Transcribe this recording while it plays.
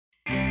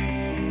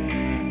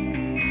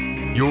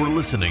You're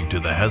listening to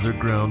the Hazard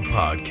Ground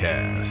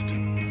Podcast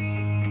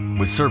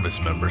with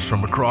service members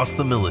from across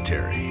the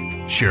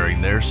military sharing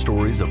their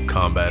stories of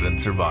combat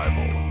and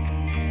survival.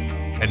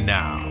 And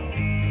now,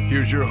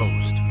 here's your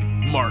host,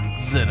 Mark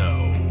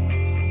Zeno.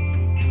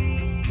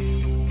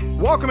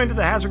 Welcome into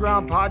the Hazard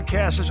Ground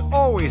Podcast. As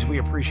always, we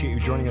appreciate you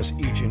joining us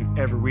each and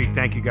every week.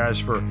 Thank you guys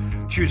for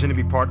choosing to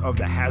be part of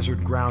the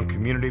Hazard Ground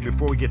community.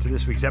 Before we get to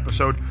this week's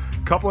episode,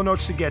 a couple of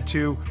notes to get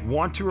to.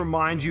 Want to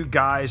remind you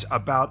guys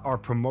about our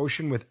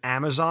promotion with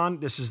Amazon.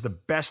 This is the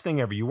best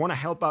thing ever. You want to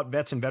help out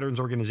vets and veterans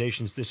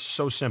organizations. This is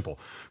so simple.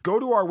 Go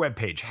to our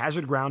webpage,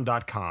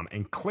 hazardground.com,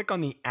 and click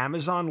on the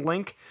Amazon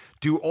link.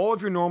 Do all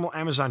of your normal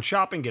Amazon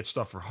shopping. Get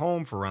stuff for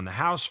home, for around the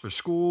house, for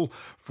school,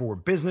 for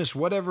business,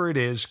 whatever it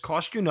is.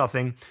 Cost you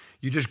nothing.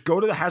 You just go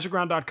to the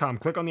hazardground.com,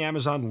 click on the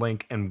Amazon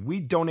link, and we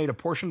donate a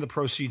portion of the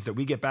proceeds that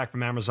we get back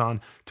from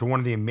Amazon to one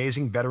of the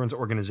amazing veterans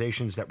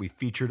organizations that we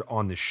featured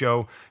on the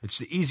show. It's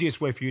the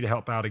easiest way for you to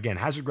help out. Again,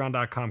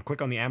 hazardground.com,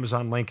 click on the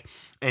Amazon link,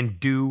 and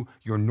do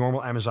your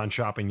normal Amazon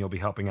shopping. You'll be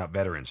helping out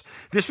veterans.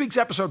 This week's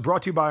episode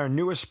brought to you by our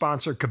newest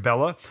sponsor,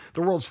 Cabela,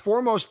 the world's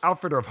foremost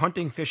outfitter of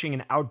hunting, fishing,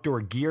 and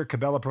outdoor gear.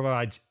 Cabela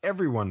provides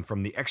everyone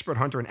from the expert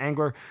hunter and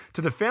angler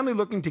to the family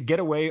looking to get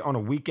away on a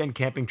weekend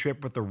camping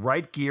trip with the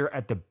right gear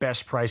at the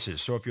best prices.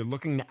 So if you're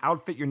looking to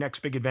outfit your next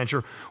big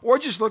adventure or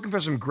just looking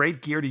for some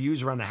great gear to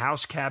use around the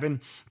house,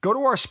 cabin, go to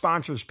our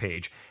sponsors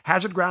page,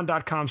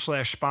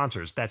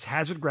 hazardground.com/sponsors. That's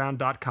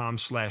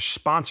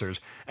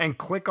hazardground.com/sponsors, and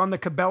click on the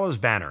Cabela's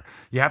banner.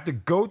 You have to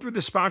go through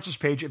the sponsors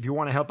page if you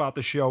want to help out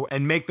the show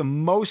and make the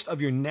most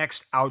of your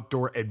next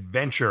outdoor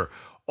adventure.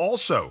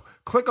 Also,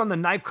 click on the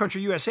Knife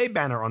Country USA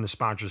banner on the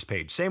sponsors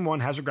page. Same one,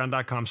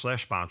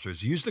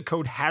 hazardground.com/sponsors. Use the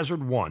code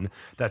HAZARD1,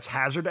 that's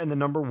hazard and the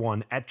number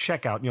 1, at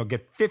checkout, and you'll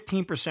get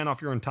 15%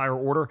 off your entire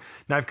order.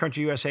 Knife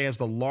Country USA has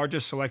the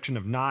largest selection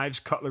of knives,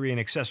 cutlery, and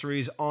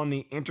accessories on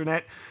the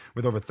internet.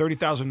 With over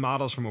 30,000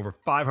 models from over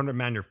 500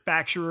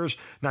 manufacturers,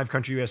 Knife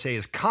Country USA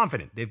is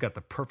confident they've got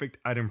the perfect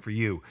item for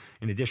you.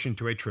 In addition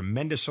to a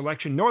tremendous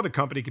selection, no other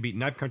company can beat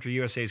Knife Country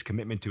USA's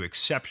commitment to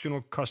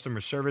exceptional customer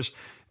service.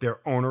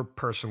 Their owner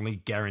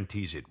personally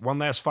guarantees it. One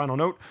last final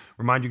note,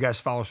 remind you guys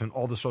to follow us on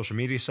all the social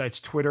media sites,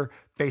 Twitter,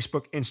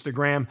 Facebook,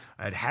 Instagram,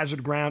 at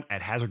Hazard Ground,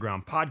 at Hazard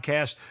Ground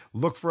Podcast.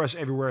 Look for us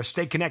everywhere.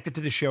 Stay connected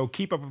to the show.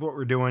 Keep up with what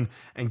we're doing,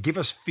 and give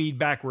us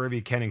feedback wherever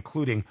you can,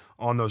 including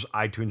on those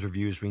iTunes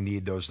reviews. We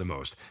need those the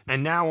most.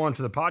 And now on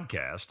to the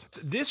podcast.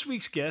 This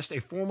week's guest, a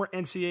former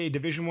NCAA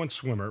Division I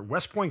swimmer,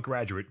 West Point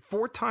graduate,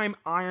 four-time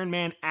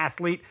Ironman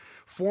athlete,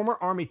 former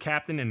Army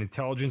captain and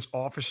intelligence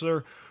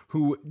officer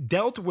who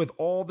dealt with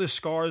all the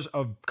scars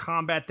of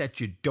combat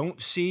that you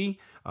don't see,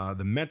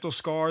 the mental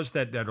scars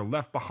that are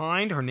left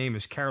behind. Her name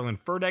is Carolyn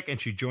Furdak, and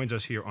she joins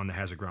us here on the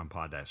Hazard Ground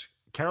Podcast.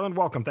 Carolyn,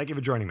 welcome. Thank you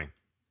for joining me.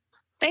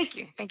 Thank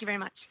you. Thank you very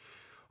much.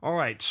 All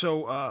right.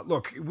 So,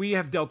 look, we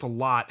have dealt a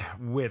lot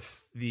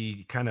with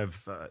the kind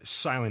of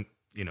silent,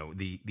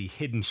 the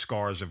hidden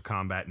scars of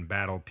combat and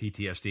battle,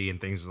 PTSD and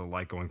things of the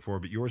like going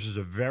forward. But yours is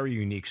a very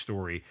unique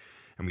story,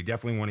 and we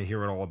definitely want to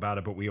hear it all about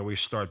it. But we always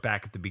start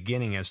back at the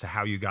beginning as to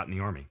how you got in the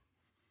Army.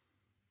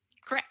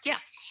 Correct. Yeah.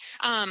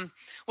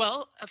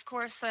 Well, of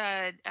course,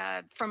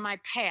 from my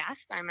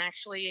past, I'm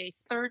actually a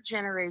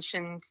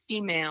third-generation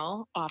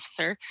female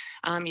officer.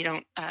 You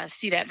don't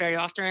see that very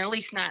often, or at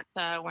least not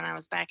when I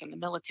was back in the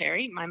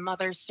military. My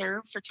mother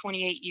served for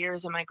 28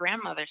 years, and my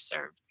grandmother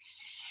served.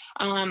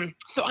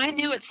 So I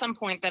knew at some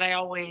point that I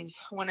always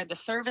wanted to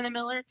serve in the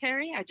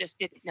military. I just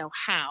didn't know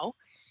how.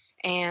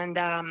 And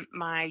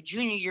my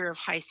junior year of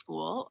high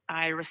school,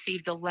 I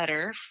received a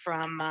letter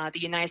from the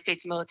United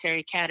States Military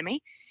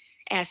Academy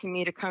asking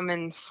me to come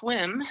and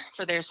swim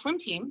for their swim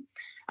team.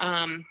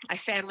 I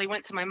sadly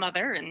went to my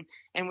mother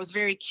and was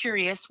very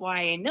curious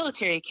why a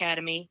military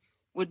academy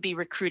would be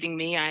recruiting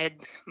me. I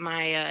had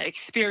my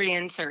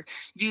experience or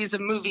views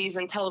of movies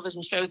and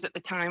television shows at the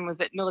time was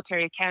that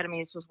military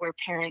academies was where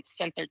parents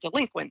sent their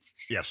delinquents.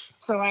 Yes.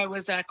 So I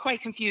was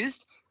quite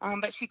confused,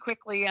 but she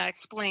quickly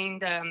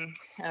explained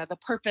the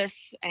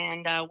purpose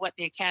and what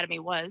the academy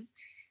was.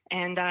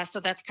 And so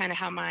that's kind of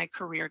how my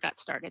career got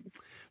started.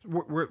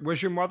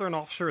 Was your mother an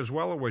officer as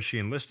well, or was she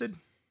enlisted?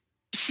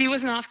 She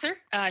was an officer.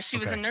 She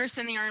was a nurse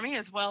in the Army,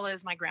 as well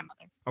as my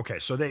grandmother. Okay,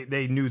 so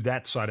they knew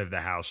that side of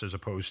the house as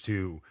opposed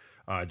to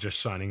just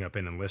signing up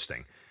and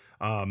enlisting.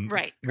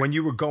 Right. When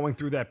you were going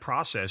through that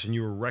process and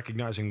you were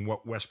recognizing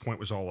what West Point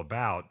was all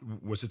about,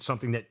 was it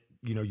something that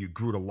you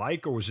grew to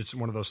like, or was it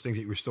one of those things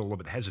that you were still a little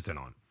bit hesitant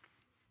on?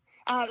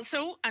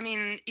 So, I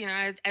mean,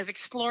 as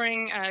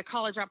exploring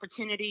college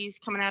opportunities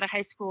coming out of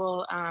high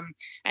school,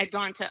 I'd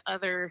gone to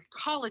other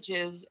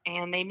colleges,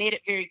 and they made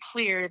it very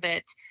clear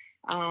that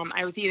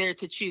I was either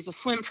to choose a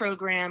swim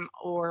program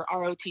or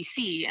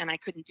ROTC, and I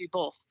couldn't do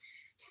both.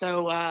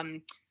 So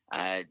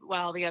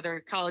while the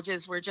other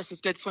colleges were just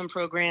as good swim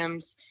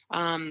programs,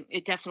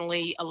 it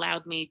definitely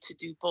allowed me to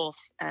do both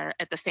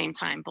at the same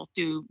time, both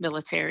do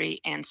military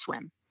and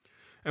swim.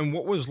 And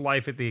what was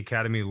life at the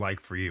academy like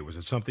for you? Was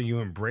it something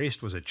you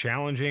embraced? Was it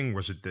challenging?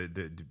 Was it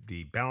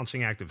the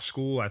balancing act of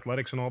school,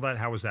 athletics, and all that?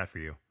 How was that for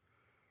you?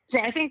 So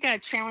I think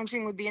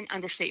challenging would be an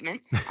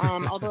understatement.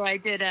 Although I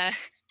did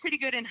pretty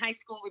good in high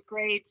school with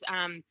grades.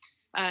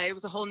 It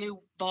was a whole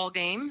new ball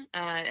game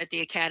at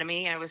the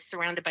academy. I was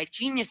surrounded by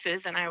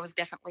geniuses, and I was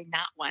definitely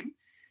not one.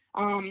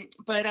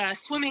 But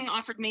swimming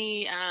offered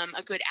me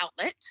a good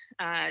outlet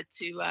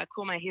to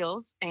cool my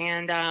heels,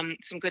 and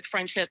some good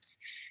friendships.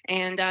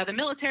 And the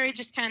military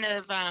just kind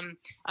of,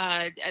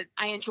 I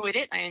enjoyed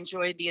it. I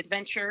enjoyed the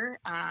adventure.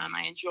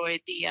 I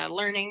enjoyed the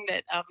learning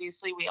that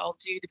obviously we all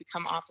do to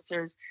become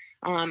officers,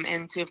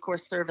 and to, of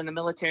course, serve in the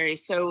military.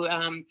 So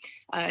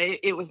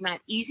it was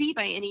not easy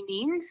by any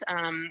means.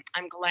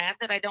 I'm glad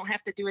that I don't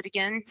have to do it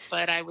again,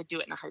 but I would do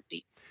it in a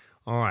heartbeat.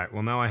 All right.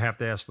 Well, now I have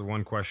to ask the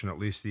one question at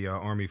least the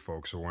Army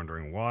folks are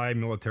wondering. Why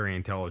military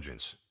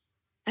intelligence?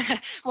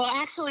 Well,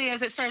 actually,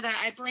 as it started out,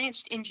 I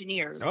branched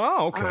engineers.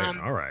 Oh, okay.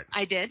 All right.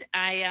 I did.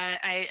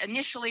 I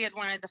initially had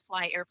wanted to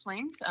fly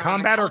airplanes.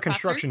 Combat or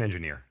construction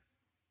engineer?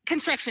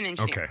 Construction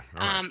engineer. Okay.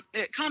 All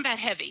right. Combat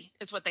heavy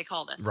is what they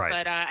called us. Right.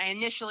 But I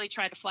initially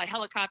tried to fly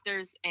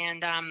helicopters,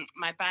 and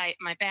my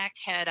back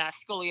had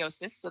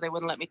scoliosis, so they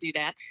wouldn't let me do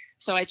that.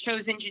 So I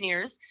chose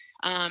engineers,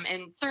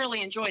 and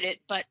thoroughly enjoyed it.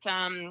 But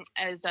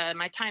as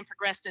my time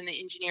progressed in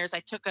the engineers, I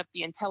took up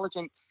the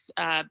intelligence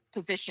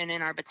position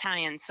in our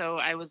battalion. So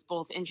I was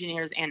both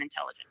engineers and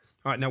intelligence.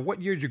 All right. Now, what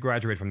year did you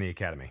graduate from the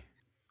academy?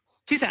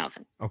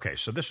 2000. Okay.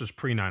 So this was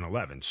pre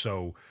 9/11.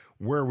 So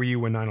where were you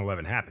when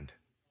 9/11 happened?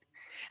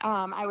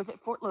 I was at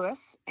Fort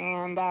Lewis,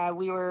 and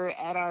we were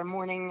at our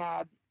morning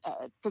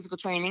physical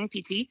training,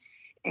 PT,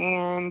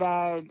 and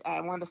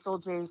one of the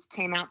soldiers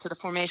came out to the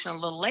formation a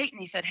little late, and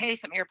he said, "Hey,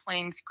 some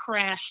airplanes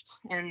crashed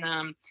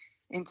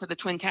into the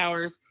Twin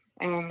Towers,"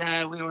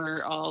 and we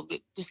were all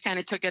just kind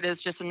of took it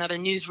as just another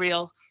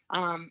newsreel.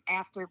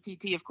 After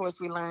PT, of course,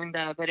 we learned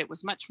that it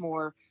was much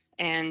more,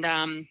 and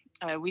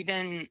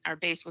our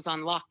base was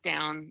on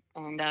lockdown,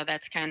 and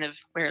that's kind of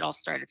where it all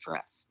started for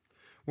us.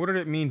 What did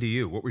it mean to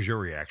you? What was your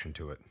reaction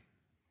to it?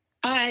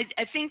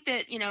 I think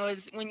that,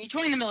 as when you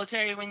join the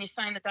military, when you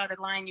sign the dotted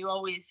line, you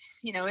always,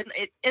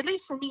 at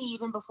least for me,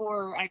 even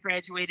before I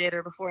graduated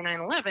or before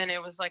 9/11,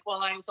 it was like,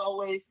 well, I was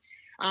always,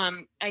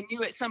 I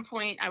knew at some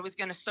point I was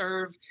going to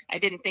serve. I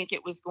didn't think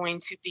it was going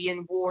to be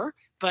in war,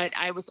 but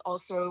I was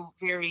also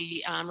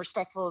very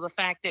respectful of the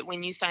fact that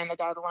when you sign the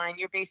dotted line,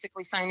 you're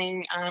basically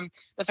signing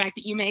the fact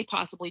that you may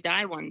possibly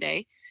die one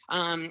day,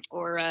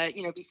 or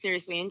be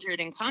seriously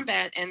injured in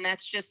combat. And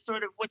that's just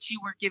sort of what you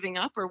were giving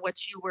up or what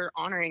you were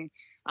honoring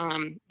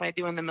by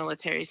doing the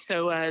military.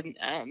 So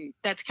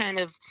that's kind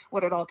of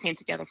what it all came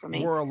together for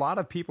me. Were a lot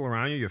of people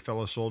around you, your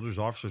fellow soldiers,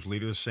 officers,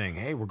 leaders, saying,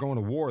 "Hey, we're going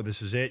to war.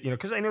 This is it"?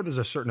 Because I know there's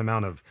a certain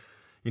amount of,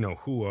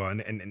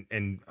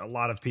 and a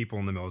lot of people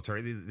in the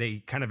military, they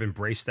kind of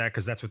embrace that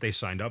because that's what they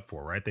signed up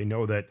for, right? They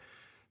know that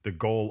the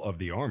goal of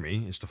the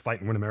Army is to fight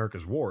and win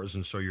America's wars,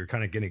 and so you're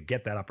kind of going to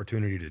get that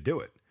opportunity to do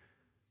it.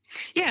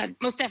 Yeah,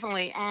 most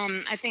definitely.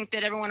 I think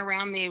that everyone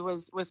around me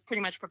was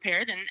pretty much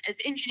prepared. And as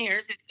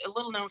engineers, it's a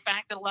little known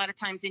fact that a lot of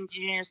times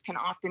engineers can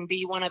often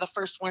be one of the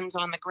first ones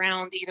on the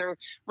ground, either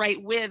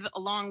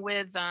along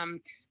with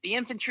the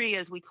infantry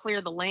as we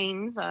clear the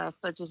lanes,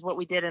 such as what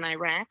we did in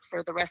Iraq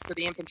for the rest of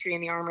the infantry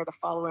and the armor to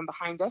follow in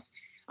behind us,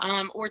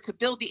 or to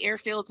build the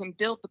airfields and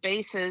build the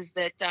bases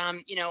that,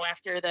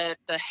 after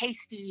the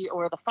Hasty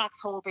or the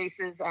Foxhole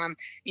bases,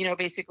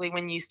 basically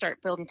when you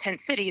start building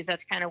tent cities,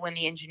 that's kind of when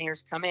the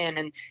engineers come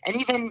in. And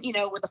even,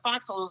 with the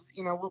Foxholes,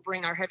 we'll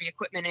bring our heavy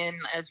equipment in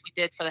as we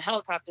did for the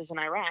helicopters in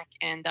Iraq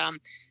and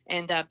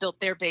built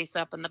their base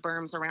up and the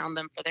berms around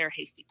them for their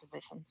Hasty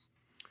positions.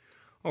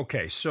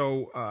 Okay,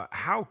 so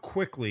how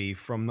quickly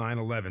from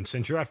 9/11,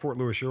 since you're at Fort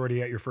Lewis, you're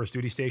already at your first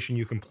duty station,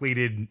 you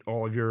completed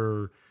all of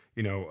your,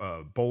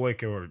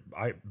 BOLC or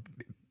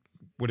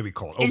what do we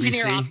call it?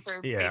 Engineer OBC?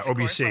 officer. Yeah,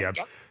 OBC. Right,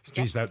 yep.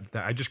 Geez, that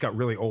I just got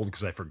really old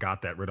because I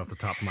forgot that right off the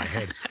top of my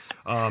head.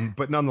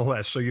 But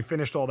nonetheless, so you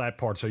finished all that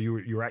part. So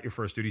you were at your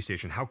first duty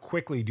station. How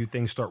quickly do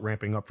things start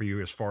ramping up for you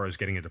as far as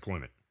getting a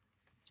deployment?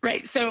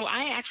 Right. So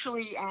I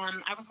actually,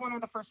 I was one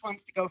of the first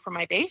ones to go for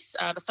my base,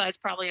 besides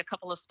probably a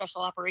couple of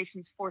special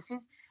operations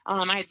forces.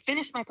 I had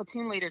finished my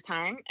platoon leader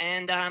time,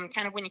 and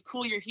kind of when you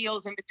cool your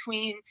heels in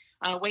between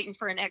waiting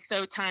for an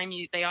XO time,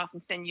 they often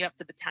send you up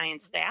to battalion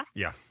staff.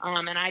 Yeah.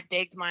 And I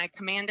begged my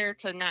commander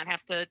to not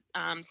have to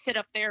sit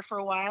up there for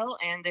a while,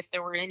 and if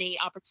there were any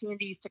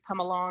opportunities to come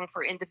along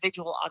for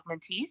individual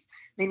augmentees,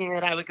 meaning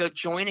that I would go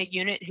join a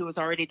unit who was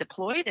already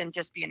deployed and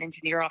just be an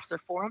engineer officer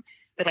for them,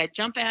 that I'd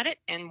jump at it,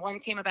 and one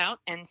came about.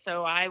 And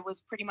so I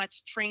was pretty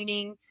much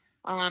training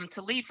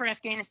to leave for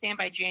Afghanistan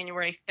by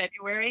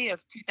February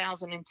of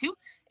 2002.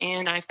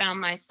 And I found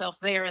myself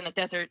there in the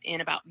desert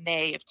in about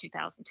May of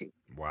 2002.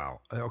 Wow.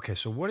 Okay,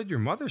 so what did your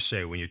mother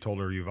say when you told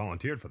her you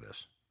volunteered for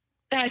this?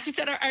 She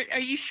said, are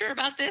you sure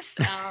about this?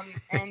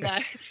 And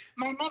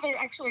my mother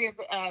actually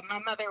my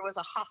mother was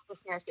a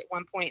hospice nurse at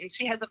one point, and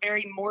she has a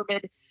very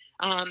morbid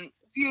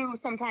view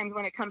sometimes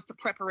when it comes to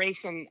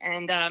preparation.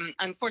 And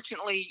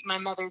unfortunately, my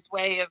mother's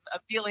way of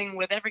dealing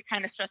with every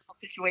kind of stressful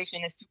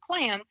situation is to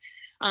plan.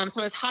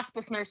 So as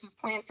hospice nurses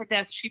plan for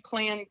death, she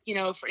planned,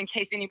 in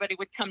case anybody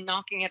would come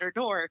knocking at her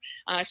door,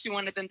 she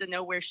wanted them to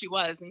know where she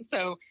was. And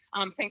so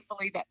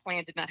thankfully, that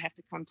plan did not have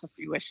to come to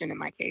fruition in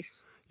my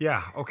case.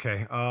 Yeah.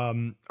 Okay.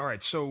 All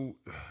right. So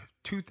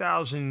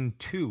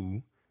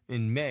 2002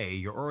 in May,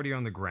 you're already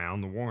on the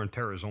ground. The War on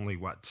Terror is only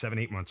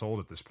 7-8 months old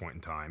at this point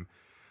in time.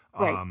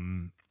 Right.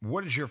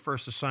 What is your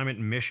first assignment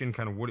and mission?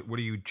 Kind of what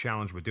are you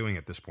challenged with doing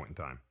at this point in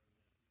time?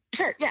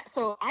 Sure. Yeah.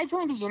 So I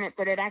joined a unit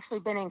that had actually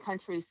been in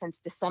country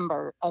since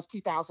December of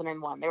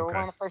 2001. They were one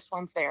of the first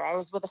ones there. I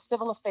was with a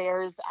civil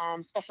affairs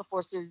special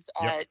forces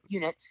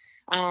unit.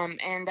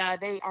 And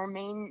our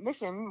main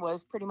mission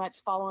was pretty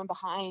much following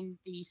behind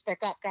the spec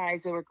op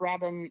guys that were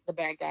grabbing the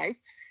bad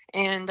guys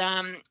and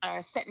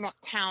setting up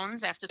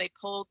towns after they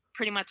pulled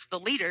pretty much the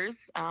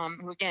leaders,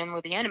 who again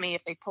were the enemy.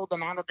 If they pulled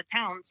them out of the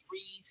towns,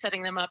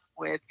 resetting them up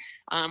with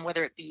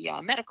whether it be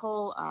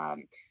medical,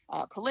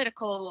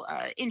 political,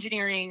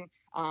 engineering,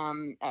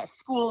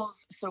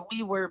 schools. So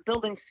we were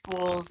building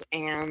schools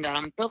and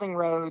building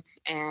roads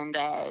and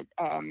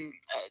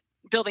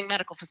building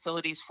medical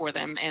facilities for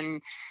them.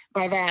 And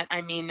by that,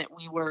 I mean that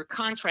we were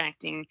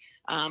contracting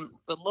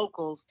the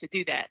locals to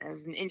do that.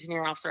 As an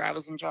engineer officer, I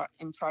was in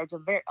charge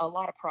of a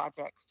lot of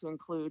projects to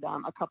include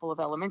a couple of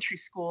elementary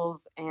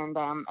schools and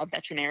a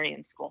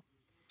veterinarian school.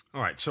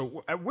 All right.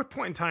 So at what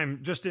point in time,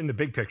 just in the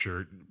big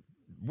picture,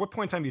 what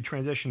point in time you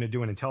transition to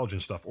doing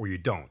intelligence stuff or you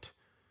don't?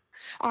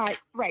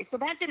 Right. So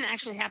that didn't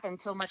actually happen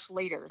until much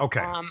later.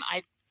 Okay.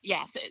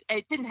 Yes,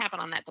 it didn't happen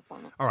on that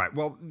deployment. All right.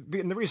 Well,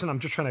 and the reason I'm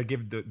just trying to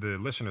give the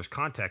listeners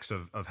context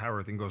of how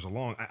everything goes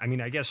along, I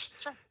mean, I guess,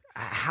 sure.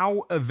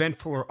 How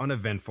eventful or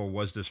uneventful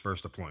was this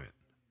first deployment?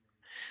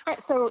 Right.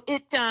 So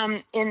it,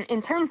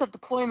 in terms of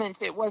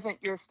deployment, it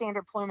wasn't your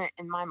standard deployment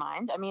in my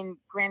mind. I mean,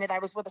 granted, I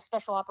was with a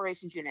special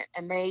operations unit,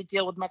 and they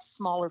deal with much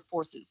smaller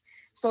forces.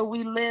 So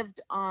we lived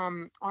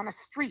on a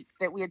street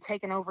that we had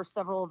taken over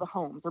several of the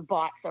homes, or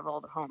bought several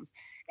of the homes,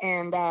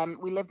 and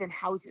we lived in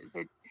houses.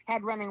 It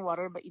had running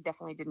water, but you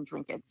definitely didn't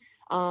drink it.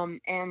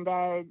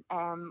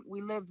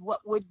 We lived what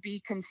would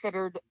be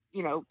considered,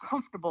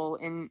 comfortable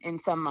in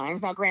some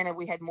minds. Now, granted,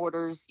 we had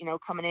mortars,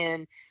 coming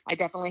in. I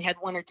definitely had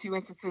one or two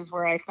instances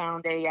where I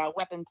found a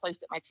weapon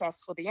placed at my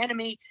chest for the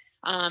enemy,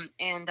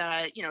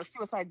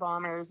 suicide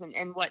bombers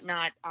and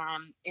whatnot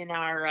in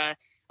our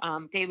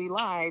daily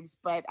lives.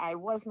 But I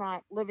was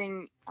not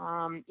living,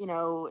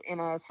 in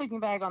a sleeping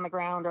bag on the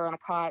ground or on a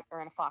cot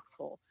or in a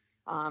foxhole.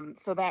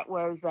 So that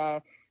was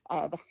the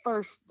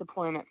first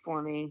deployment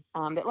for me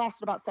that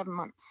lasted about 7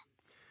 months.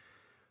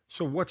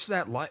 So what's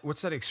that like?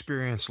 What's that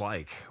experience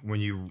like when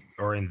you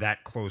are in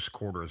that close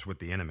quarters with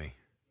the enemy?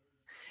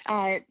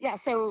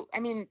 So, I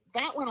mean,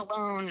 that one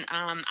alone,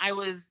 I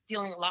was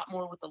dealing a lot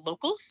more with the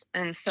locals.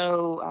 And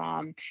so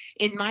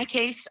in my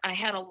case, I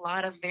had a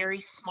lot of very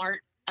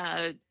smart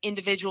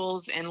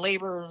individuals and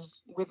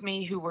laborers with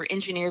me who were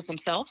engineers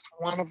themselves,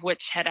 one of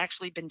which had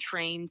actually been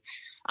trained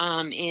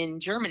in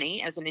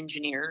Germany as an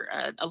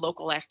engineer, a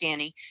local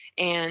Afghani.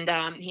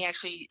 And he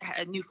actually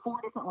knew 4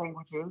 different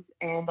languages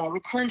and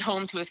returned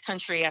home to his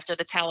country after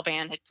the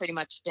Taliban had pretty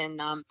much been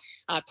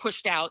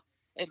pushed out,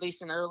 at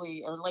least in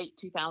early or late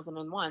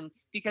 2001,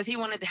 because he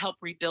wanted to help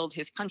rebuild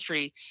his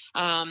country.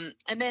 And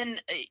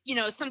then,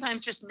 sometimes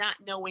just not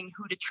knowing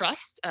who to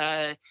trust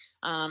or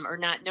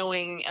not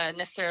knowing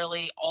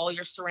necessarily all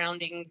your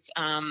surroundings,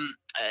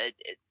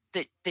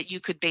 that you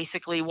could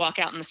basically walk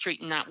out in the street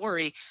and not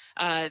worry.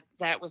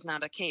 That was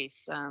not a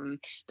case.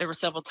 There were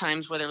several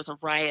times where there was a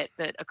riot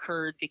that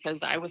occurred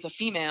because I was a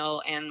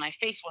female and my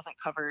face wasn't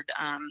covered.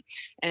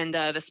 And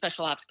the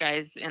special ops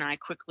guys and I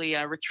quickly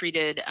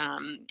retreated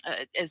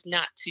as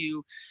not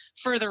to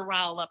further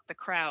rile up the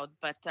crowd.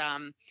 But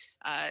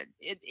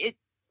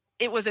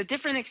it was a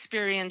different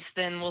experience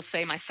than, we'll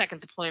say, my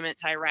second deployment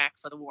to Iraq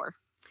for the war.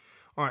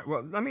 All right.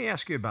 Well, let me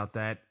ask you about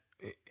that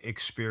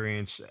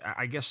experience.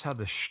 I guess how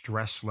the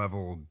stress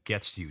level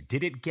gets to you.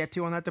 Did it get to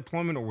you on that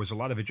deployment, or was a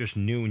lot of it just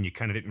new and you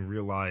kind of didn't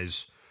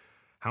realize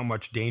how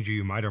much danger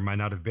you might or might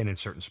not have been in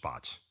certain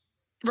spots?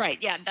 Right.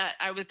 Yeah. That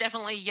I was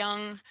definitely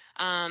young,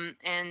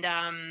 and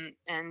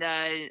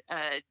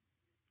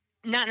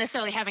not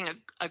necessarily having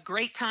a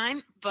great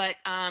time, but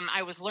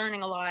I was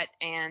learning a lot,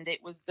 and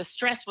the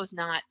stress was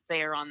not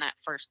there on that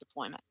first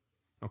deployment.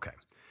 Okay.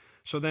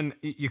 So then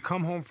you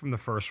come home from the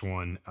first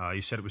one.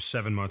 You said it was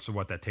 7 months. So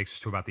what, that takes us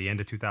to about the end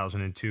of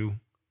 2002?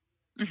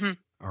 Mm-hmm.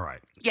 All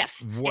right.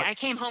 Yes. Yeah, I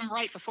came home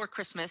right before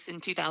Christmas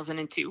in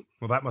 2002.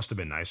 Well, that must have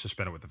been nice to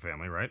spend it with the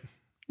family, right?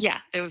 Yeah,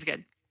 it was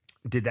good.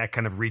 Did that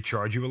kind of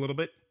recharge you a little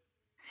bit?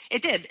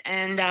 It did.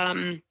 And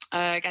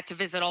I got to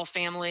visit all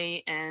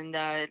family and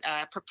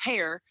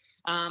prepare.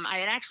 I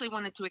had actually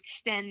wanted to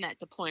extend that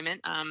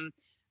deployment.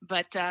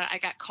 But I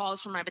got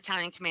calls from my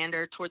battalion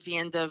commander towards the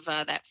end of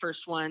that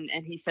first one.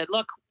 And he said,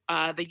 look,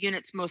 the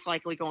units most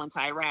likely go into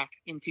Iraq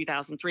in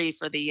 2003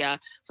 for the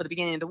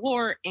beginning of the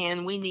war,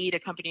 and we need a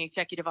company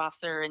executive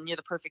officer, and you're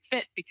the perfect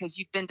fit because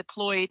you've been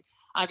deployed,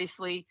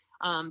 obviously,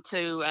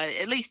 to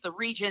at least the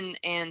region,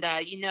 and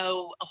you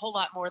know a whole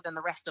lot more than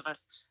the rest of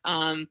us.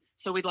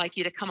 So we'd like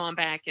you to come on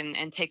back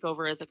and take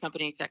over as a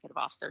company executive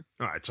officer.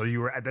 All right. So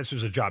this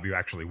was a job you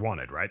actually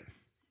wanted, right?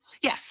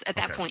 Yes, at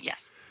that point,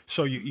 yes.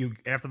 So you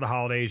after the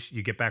holidays,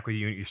 you get back with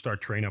you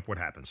start training up. What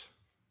happens?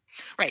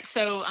 Right.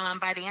 So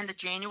by the end of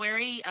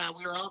January,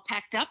 we were all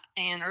packed up,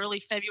 and early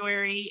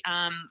February,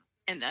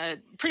 and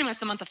pretty much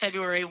the month of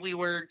February, we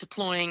were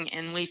deploying,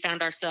 and we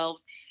found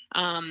ourselves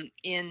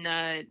in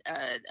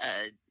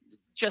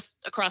just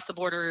across the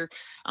border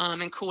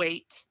in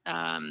Kuwait,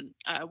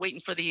 waiting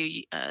for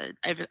the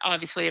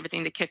obviously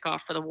everything to kick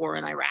off for the war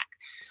in Iraq.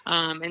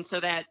 And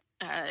so that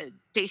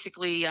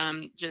basically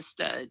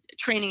just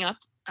training up.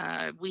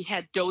 We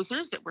had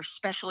dozers that were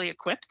specially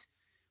equipped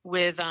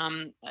with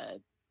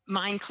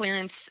mine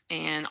clearance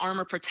and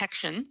armor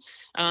protection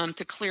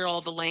to clear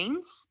all the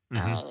lanes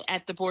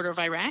at the border of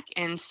Iraq.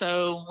 And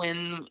so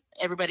when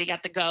everybody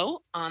got the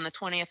go on the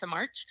 20th of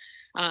March,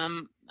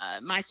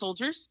 my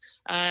soldiers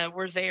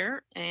were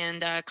there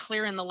and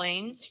clearing the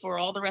lanes for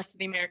all the rest of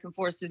the American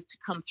forces to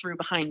come through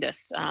behind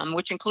us,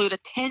 which include a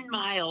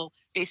 10-mile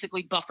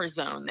basically buffer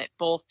zone that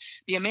both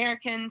the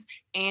Americans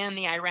and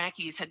the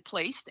Iraqis had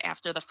placed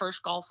after the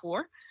first Gulf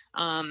War,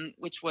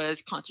 which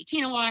was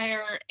concertina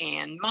wire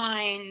and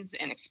mines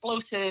and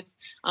explosives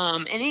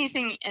and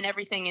anything and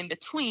everything in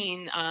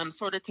between,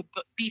 sort of to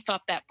beef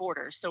up that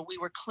border. So we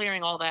were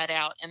clearing all that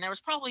out, and there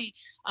was probably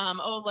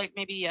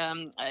maybe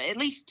at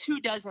least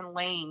 24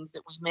 lanes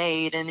that we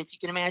made, and if you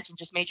can imagine,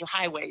 just major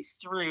highways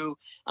through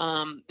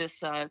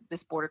this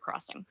border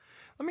crossing.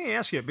 Let me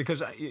ask you,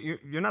 because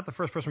you're not the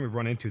first person we've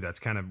run into that's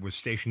kind of was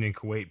stationed in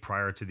Kuwait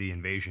prior to the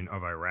invasion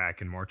of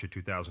Iraq in March of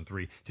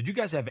 2003. Did you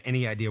guys have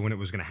any idea when it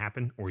was going to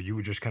happen, or you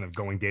were just kind of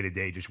going day to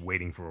day, just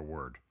waiting for a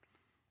word?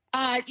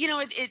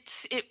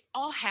 It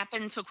all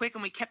happened so quick,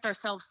 and we kept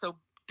ourselves so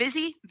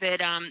busy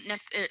that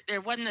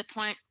there wasn't a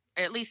point,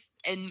 at least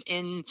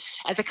in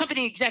as a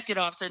company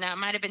executive officer. Now, it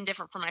might have been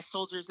different for my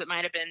soldiers. It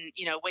might have been,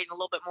 waiting a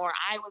little bit more.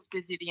 I was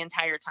busy the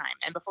entire time.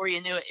 And before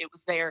you knew it, it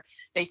was there.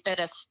 They fed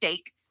us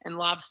steak and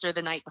lobster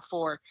the night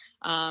before.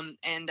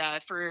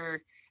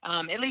 For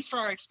at least for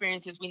our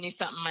experiences, we knew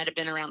something might have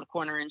been around the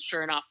corner. And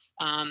sure enough,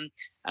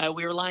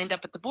 we were lined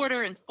up at the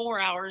border, and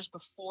 4 hours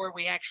before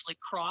we actually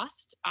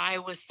crossed, I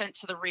was sent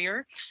to the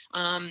rear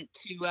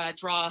to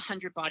draw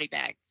 100 body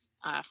bags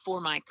for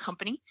my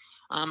company.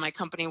 My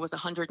company was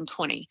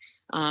 120,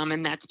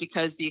 and that's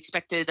because the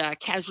expected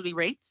casualty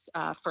rates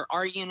for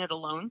our unit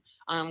alone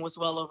was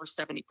well over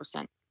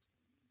 70%.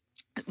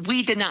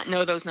 We did not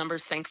know those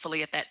numbers,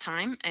 thankfully, at that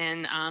time,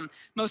 and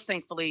most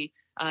thankfully,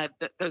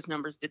 those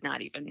numbers did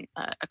not even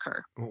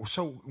occur.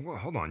 So,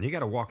 hold on, you got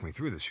to walk me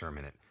through this here a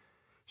minute.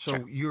 So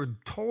Sure. Are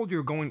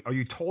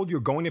you told you're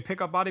going to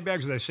pick up body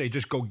bags, or they say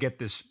just go get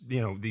this,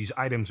 these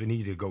items we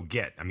need you to go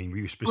get? I mean, were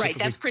you specifically? Right,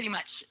 that's pretty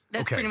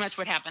much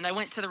what happened. I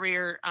went to the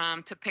rear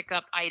to pick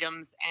up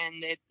items,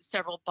 and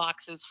several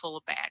boxes full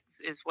of bags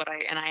is what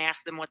I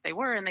asked them what they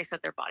were, and they said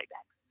they're body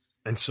bags.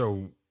 And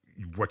so,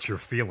 what's your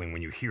feeling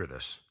when you hear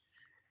this?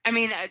 I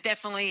mean,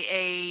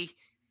 definitely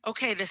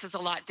okay, this is a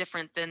lot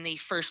different than the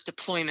first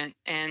deployment,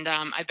 and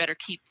I better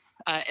keep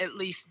at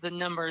least the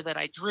number that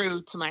I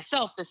drew to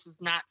myself. This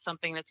is not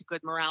something that's a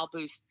good morale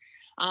boost,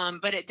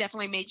 but it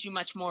definitely made you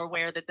much more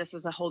aware that this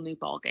is a whole new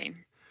ball game.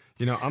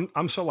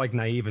 I'm so like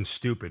naive and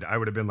stupid. I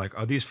would have been like,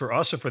 are these for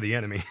us or for the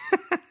enemy?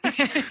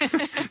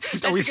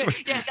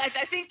 Yeah,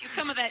 I think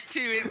some of that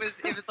too.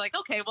 It was like,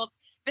 okay, well,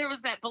 there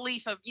was that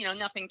belief of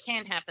nothing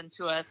can happen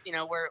to us.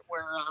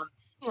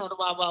 We're the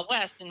Wild Wild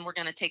West, and we're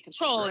going to take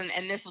control, Right.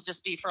 and this will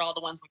just be for all the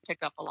ones we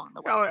pick up along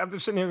the way. Well, I'm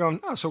just sitting here going,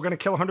 oh, so we're going to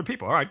kill 100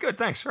 people. All right, good,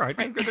 thanks. All right,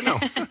 Right. good to know.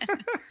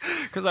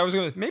 Because I was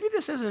going, maybe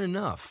this isn't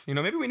enough.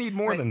 Maybe we need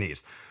more Right. than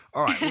these.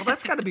 All right, well,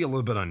 that's got to be a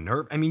little bit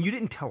unnerving. I mean, you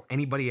didn't tell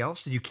anybody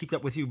else? Did you keep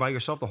that with you by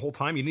yourself the whole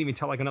time? You didn't even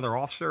tell like another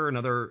officer,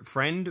 another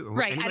friend?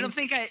 Right. Anybody?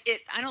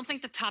 I don't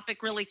think the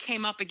topic really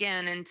came up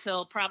again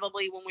until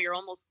probably when we were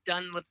almost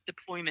done with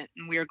deployment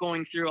and we were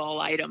going through all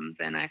items.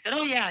 And I said,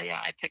 oh yeah,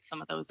 I picked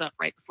some of those up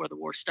right before the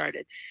war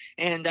started.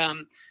 And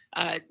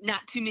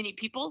not too many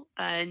people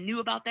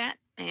knew about that.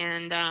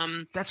 And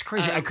That's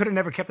crazy. I could have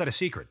never kept that a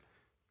secret.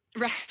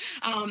 right.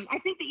 I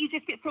think that you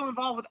just get so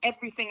involved with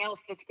everything else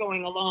that's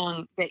going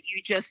along that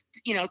you just,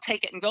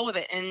 take it and go with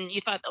it. And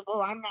you thought,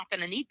 well, I'm not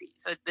going to need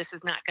these. This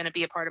is not going to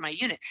be a part of my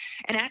unit.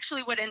 And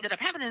actually what ended up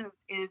happening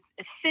is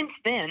since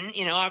then,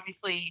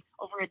 obviously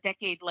over a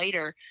decade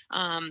later,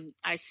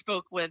 I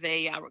spoke with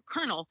a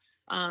colonel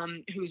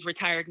who's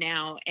retired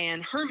now,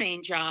 and her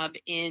main job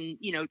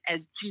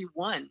as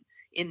G1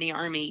 in the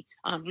Army,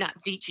 not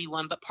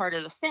VG1, but part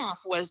of the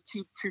staff, was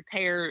to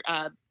prepare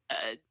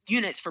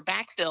units for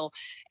backfill.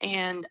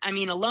 And I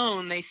mean,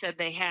 alone, they said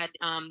they had,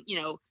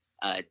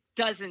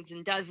 dozens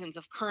and dozens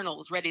of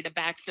colonels ready to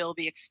backfill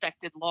the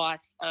expected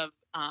loss of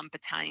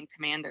battalion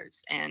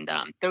commanders and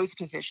those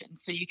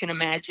positions. So you can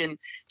imagine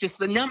just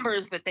the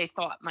numbers that they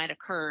thought might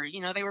occur.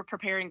 They were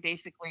preparing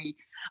basically.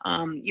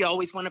 You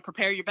always want to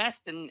prepare your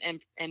best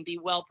and be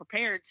well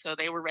prepared. So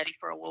they were ready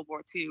for a World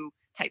War II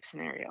type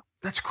scenario.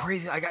 That's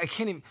crazy. I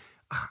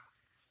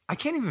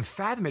can't even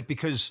fathom it,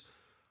 because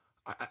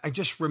I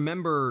just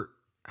remember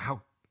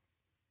how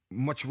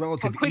much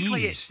relative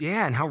ease.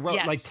 And how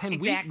yes, like 10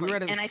 exactly. weeks. We were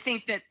at and I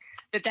think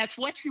that's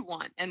what you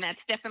want. And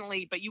that's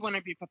definitely, but you want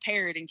to be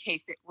prepared in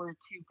case it were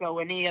to go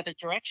any other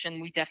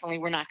direction. We definitely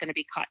were not going to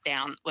be caught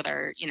down with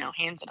our,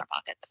 hands in our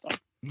pockets. So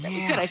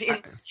that was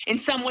good. In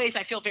some ways,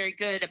 I feel very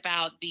good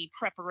about the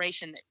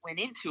preparation that went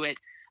into it,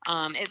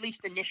 at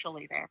least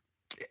initially there.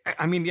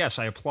 I mean, yes,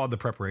 I applaud the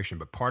preparation,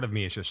 but part of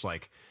me is just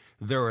like,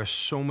 there are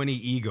so many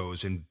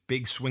egos and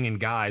big swinging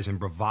guys and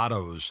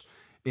bravados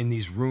in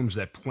these rooms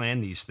that plan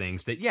these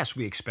things that, yes,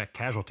 we expect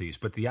casualties,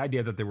 but the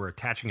idea that they were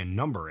attaching a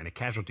number and a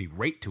casualty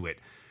rate to it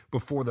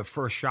before the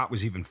first shot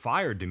was even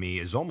fired, to me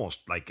is almost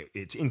like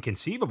it's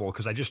inconceivable,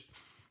 because I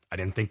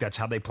didn't think that's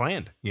how they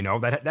planned.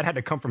 That had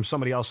to come from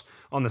somebody else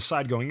on the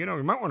side going,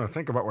 you might want to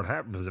think about what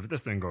happens if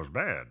this thing goes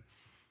bad.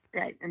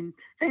 Right. And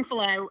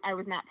thankfully I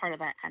was not part of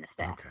that kind of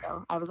staff. Okay.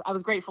 So I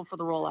was grateful for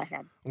the role I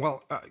had.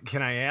 Well,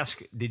 can I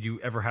ask, did you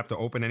ever have to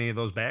open any of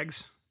those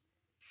bags?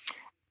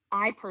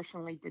 I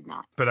personally did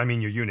not. But I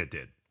mean, your unit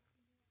did?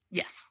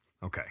 Yes.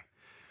 Okay.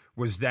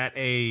 Was that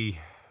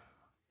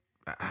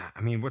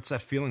what's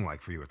that feeling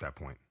like for you at that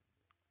point?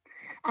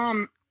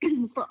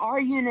 For our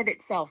unit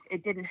itself,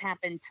 it didn't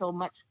happen till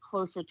much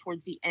closer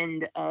towards the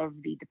end of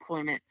the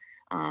deployment,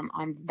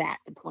 on that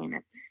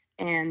deployment.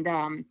 And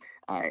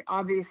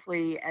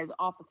obviously, as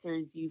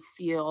officers, you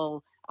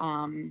feel,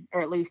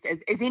 or at least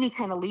as any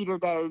kind of leader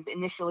does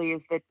initially,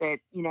 is that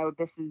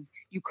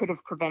you could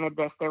have prevented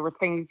this. There were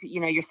things,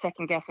 you're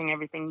second guessing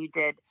everything you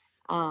did.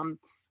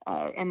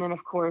 And then,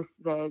 of course,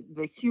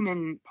 the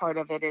human part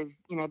of it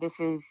is, this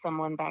is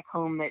someone back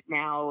home that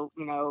now,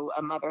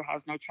 a mother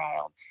has no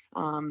child,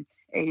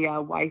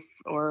 a wife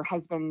or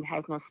husband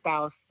has no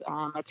spouse,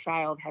 a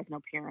child has no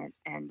parent.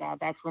 And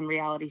that's when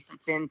reality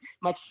sets in,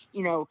 much,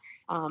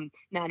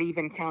 not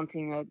even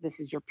counting this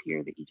is your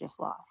peer that you just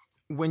lost.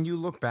 When you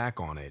look back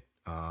on it,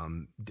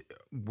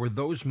 were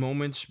those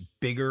moments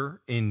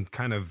bigger in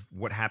kind of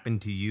what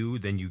happened to you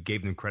than you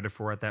gave them credit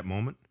for at that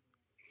moment?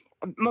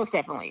 Most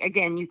definitely.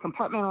 Again, you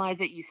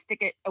compartmentalize it, you stick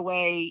it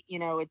away.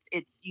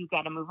 It's you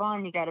got to move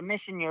on. You got a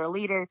mission. You're a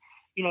leader.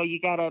 You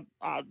got to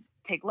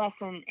take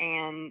lesson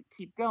and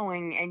keep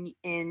going.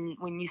 And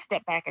when you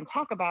step back and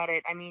talk about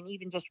it, I mean,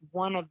 even just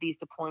one of these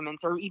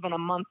deployments, or even a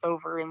month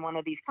over in one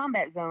of these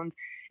combat zones,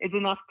 is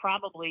enough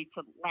probably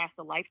to last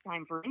a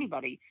lifetime for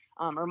anybody,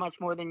 or much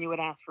more than you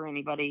would ask for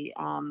anybody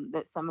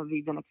that some have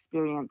even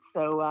experienced.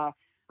 So.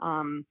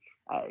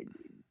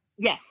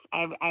 Yes,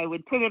 I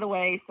would put it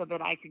away so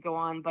that I could go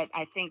on. But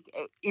I think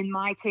in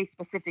my case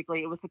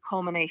specifically, it was the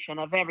culmination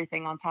of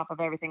everything on top of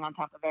everything on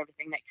top of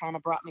everything that kind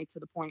of brought me to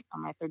the point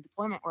on my third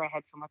deployment where I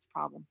had so much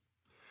problems.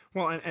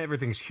 Well, and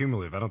everything's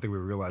cumulative. I don't think we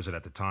realized it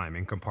at the time.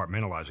 In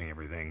compartmentalizing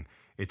everything,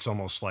 it's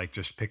almost like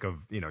just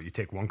you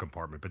take one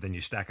compartment, but then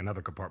you stack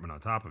another compartment on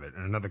top of it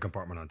and another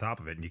compartment on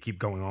top of it, and you keep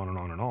going on and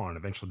on and on. And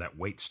eventually that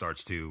weight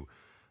starts to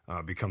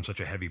become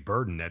such a heavy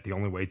burden that the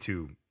only way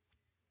to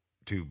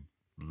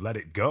let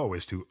it go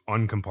is to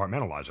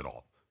uncompartmentalize it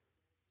all.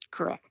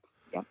 Correct.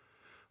 Yep.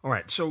 All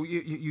right. So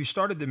you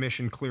started the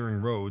mission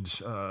clearing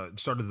roads,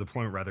 started the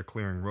deployment rather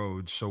clearing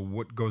roads. So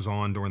what goes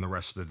on during the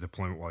rest of the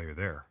deployment while you're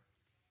there?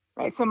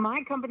 Right. So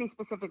my company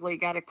specifically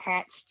got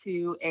attached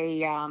to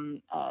a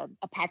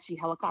Apache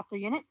helicopter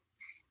unit.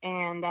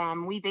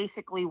 And we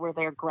basically were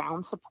their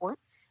ground support.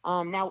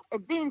 Now,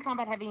 being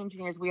combat heavy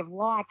engineers, we have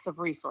lots of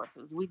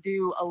resources. We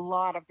do a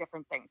lot of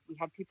different things. We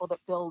have people that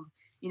build,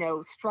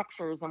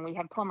 structures, and we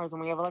have plumbers,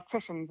 and we have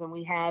electricians, and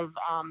we have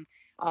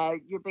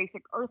your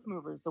basic earth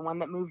movers, the one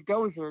that moves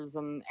dozers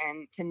and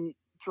can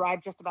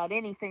drive just about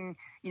anything,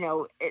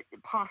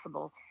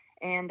 possible.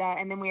 And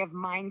then we have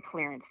mine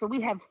clearance. So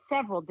we have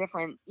several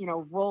different,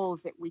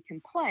 roles that we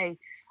can play.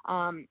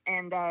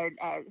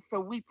 So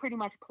we pretty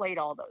much played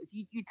all those.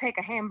 You take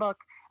a handbook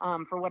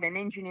for what an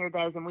engineer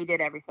does, and we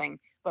did everything.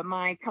 But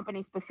my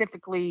company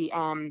specifically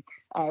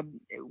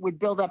would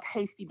build up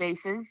hasty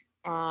bases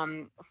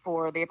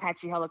for the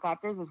Apache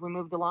helicopters as we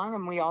moved along.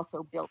 And we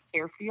also built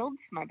airfields.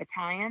 My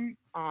battalion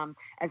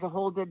as a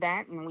whole did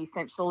that, and we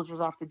sent soldiers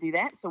off to do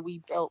that. So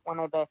we built one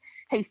of the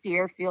hasty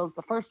airfields,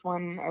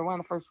 one of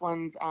the first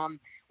ones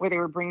where they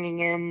were bringing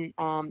in,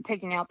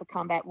 taking out the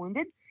combat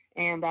wounded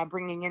and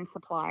bringing in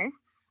supplies.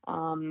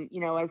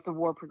 As the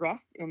war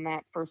progressed in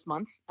that first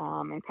month,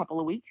 and a couple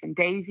of weeks and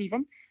days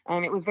even,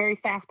 it was very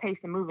fast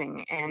paced and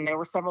moving. And there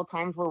were several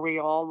times where we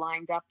all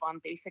lined up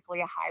on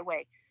basically a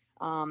highway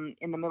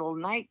in the middle of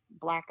the night,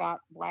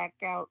 blackout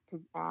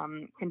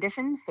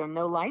conditions, so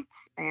no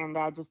lights, and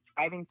just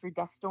driving through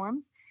dust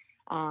storms.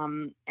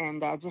 and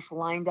just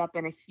lined up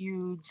in a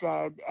huge,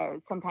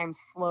 sometimes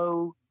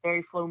slow,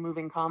 very slow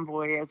moving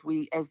convoy as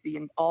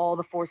all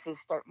the forces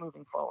start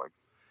moving forward.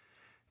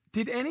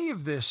 Did any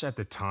of this at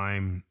the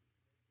time,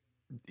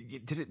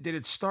 did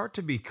it start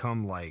to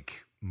become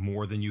like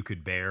more than you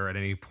could bear at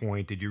any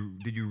point? Did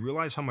you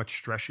realize how much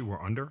stress you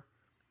were under?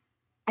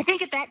 I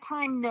think at that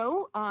time,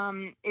 no.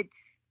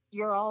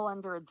 You're all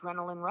under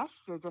adrenaline rush.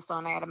 You're just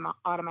on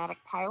automatic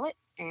pilot,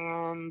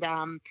 and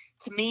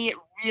to me, it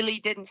really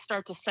didn't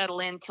start to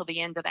settle in till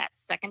the end of that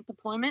second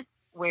deployment,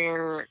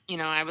 where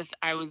I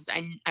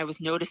was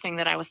noticing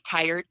that I was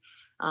tired.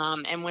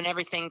 And when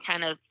everything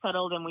kind of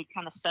settled and we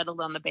kind of settled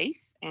on the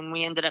base, and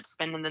we ended up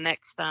spending the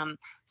next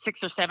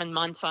 6 or 7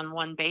 months on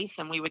one base,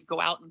 and we would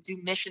go out and do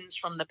missions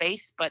from the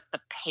base, but the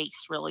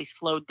pace really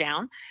slowed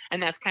down.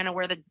 And that's kind of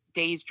where the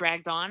days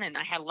dragged on, and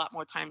I had a lot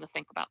more time to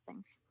think about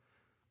things.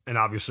 And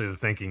obviously the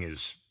thinking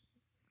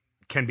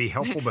can be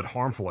helpful but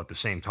harmful at the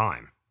same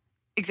time.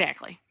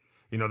 Exactly.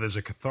 There's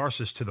a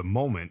catharsis to the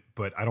moment,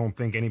 but I don't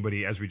think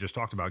anybody, as we just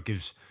talked about,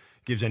 gives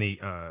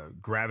any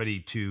gravity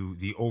to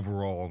the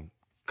overall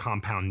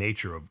compound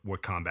nature of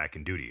what combat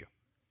can do to you.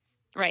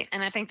 Right.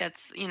 And I think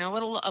that's,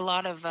 what a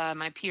lot of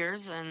my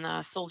peers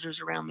and soldiers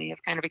around me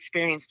have kind of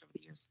experienced over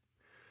the years.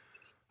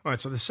 All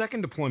right. So the second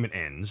deployment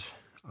ends,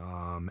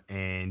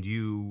 and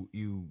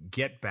you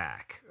get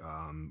back.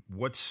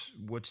 What's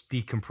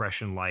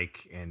decompression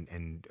like?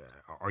 And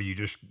are you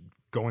just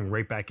going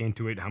right back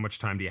into it? How much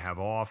time do you have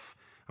off?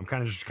 I'm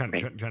kind of trying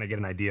to get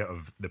an idea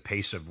of the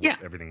pace of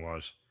what everything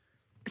was.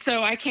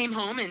 So I came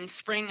home in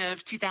spring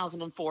of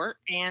 2004,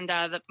 and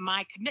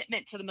my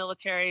commitment to the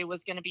military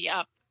was going to be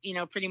up,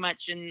 pretty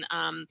much in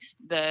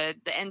the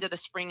end of the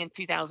spring in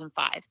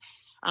 2005.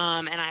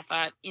 And I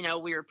thought,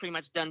 we were pretty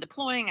much done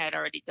deploying. I'd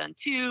already done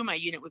 2. My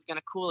unit was going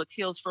to cool its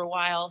heels for a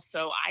while.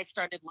 So I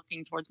started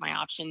looking towards my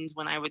options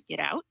when I would get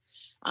out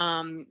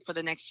for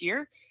the next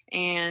year.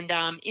 And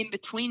in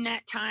between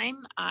that time,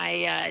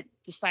 I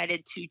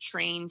decided to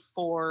train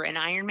for an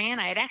Ironman.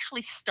 I had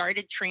actually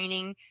started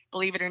training,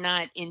 believe it or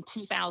not, in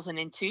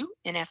 2002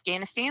 in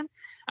Afghanistan.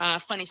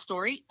 Funny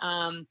story.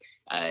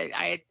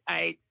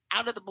 I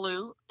out of the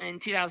blue in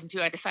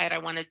 2002, I decided I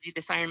wanted to do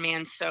this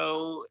Ironman.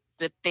 So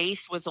the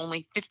base was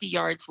only 50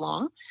 yards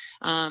long.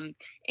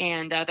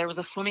 And there was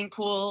a swimming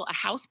pool, a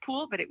house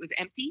pool, but it was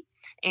empty.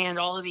 And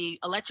all of the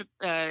electric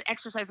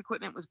exercise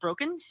equipment was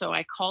broken. So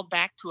I called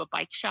back to a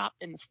bike shop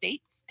in the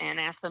States and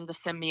asked them to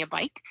send me a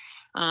bike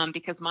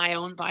because my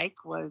own bike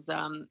was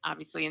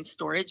obviously in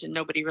storage and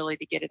nobody really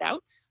to get it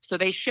out. So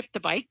they shipped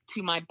the bike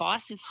to my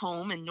boss's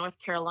home in North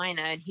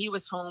Carolina, and he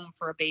was home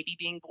for a baby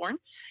being born.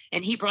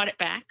 And he brought it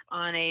back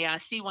on a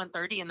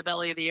C-130 in the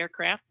belly of the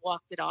aircraft,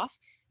 walked it off,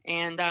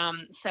 and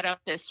set up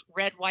this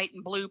red, white,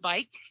 and blue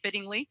bike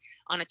fittingly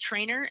on a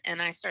trainer.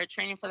 And I started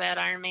training for that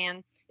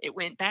Ironman. It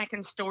went back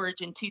in storage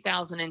in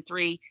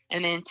 2003.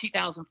 And then in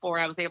 2004,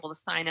 I was able to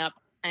sign up.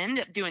 I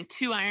ended up doing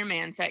 2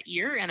 Ironmans that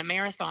year and a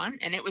marathon.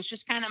 And it was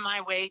just kind of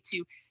my way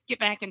to get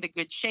back into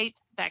good shape,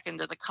 back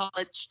into the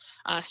college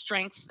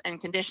strength and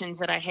conditions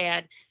that I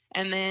had.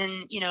 And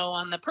then,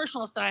 on the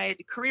personal side,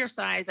 the career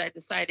side, I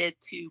decided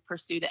to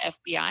pursue the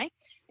FBI.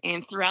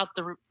 And throughout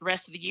the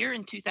rest of the year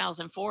in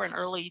 2004 and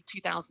early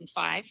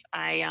 2005,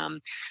 I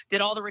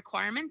did all the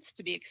requirements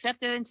to be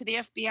accepted into the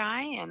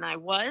FBI, and I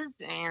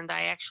was. And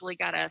I actually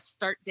got a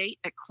start date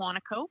at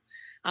Quantico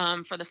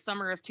for the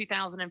summer of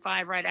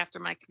 2005, right after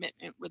my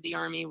commitment with the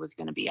Army was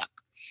going to be up.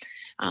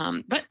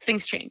 But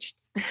things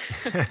changed.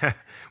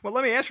 Well,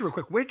 let me ask you real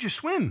quick. Where did you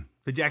swim?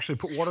 Did you actually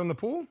put water in the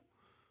pool?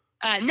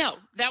 No,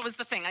 that was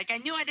the thing. Like, I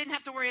knew I didn't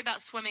have to worry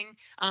about swimming.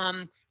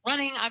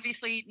 Running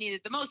obviously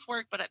needed the most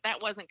work, but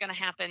that wasn't going to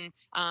happen,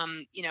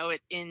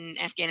 in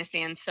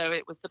Afghanistan. So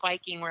it was the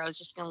biking where I was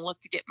just going to look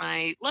to get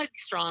my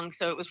legs strong.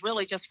 So it was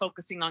really just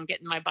focusing on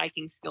getting my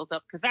biking skills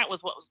up, because that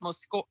was what was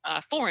most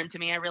foreign to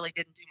me. I really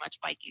didn't do much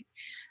biking.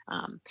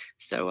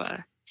 So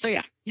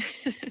yeah.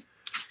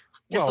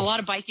 Just a lot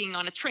of biking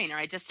on a trainer.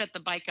 I just set the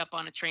bike up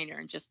on a trainer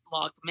and just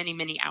logged many,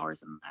 many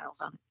hours and miles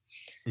on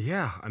it.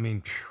 Yeah, I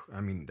mean,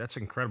 that's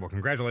incredible.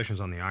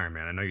 Congratulations on the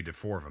Ironman. I know you did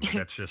 4 of them, but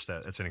that's just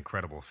that's an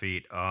incredible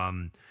feat.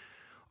 All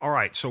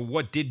right, so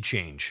what did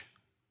change?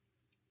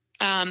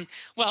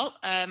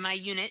 My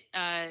unit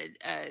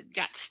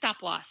got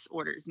stop-loss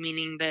orders,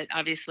 meaning that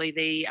obviously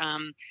the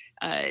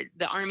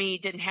Army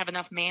didn't have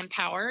enough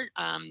manpower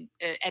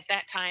at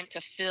that time to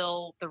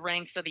fill the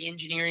ranks of the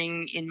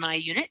engineering in my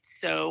unit.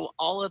 So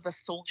all of the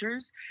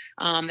soldiers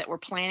that were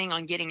planning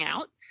on getting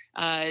out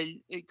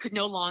could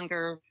no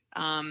longer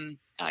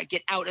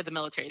get out of the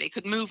military. They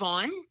could move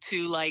on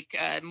to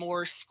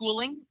more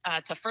schooling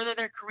to further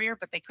their career,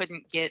 but they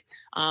couldn't get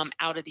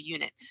out of the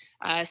unit.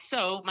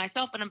 So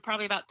myself and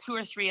probably about 2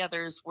 or 3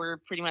 others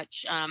were pretty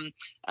much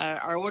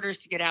our orders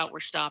to get out were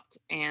stopped,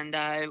 and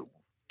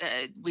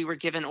we were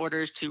given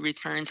orders to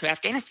return to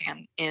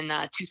Afghanistan in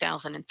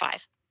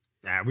 2005.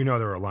 We know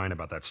they were lying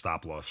about that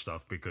stop-loss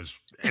stuff because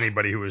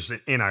anybody who was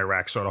in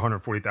Iraq saw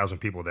 140,000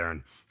 people there,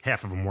 and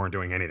half of them weren't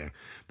doing anything.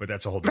 But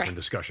that's a whole different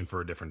discussion for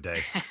a different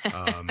day.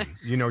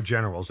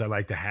 Generals, they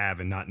like to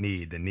have and not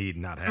need, than need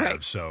and not have.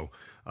 Right. So,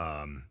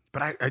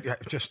 but I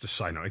just a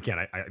side note, again,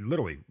 I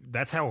literally,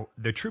 that's how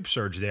the troop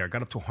surge there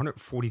got up to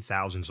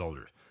 140,000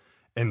 soldiers.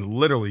 And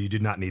literally, you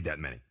did not need that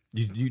many.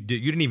 You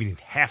didn't even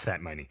need half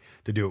that many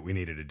to do what we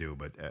needed to do.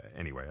 But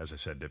anyway, as I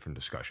said, different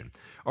discussion.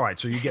 All right,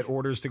 so you get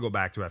orders to go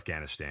back to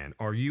Afghanistan.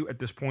 Are you, at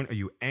this point, are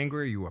you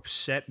angry? Are you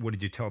upset? What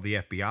did you tell the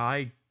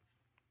FBI?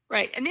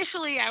 Right.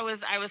 Initially, I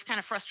was kind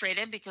of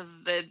frustrated because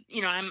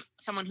I'm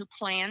someone who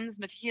plans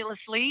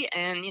meticulously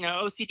and,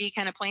 OCD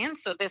kind of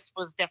plans. So this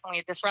was definitely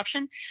a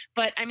disruption.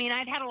 But I mean,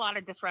 I'd had a lot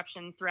of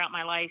disruptions throughout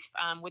my life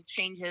with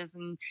changes,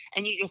 and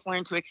you just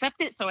learn to accept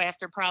it. So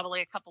after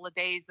probably a couple of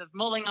days of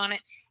mulling on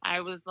it,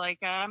 I was like,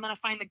 I'm going to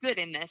find the good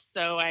in this.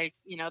 So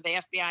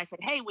the FBI said,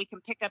 hey, we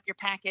can pick up your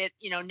packet,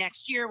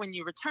 next year when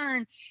you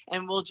return,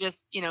 and we'll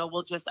just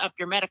up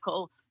your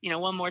medical,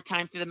 one more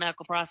time through the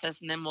medical process,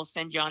 and then we'll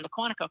send you on to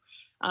Quantico.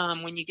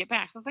 When you get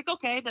back. So I was like,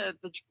 okay,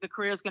 the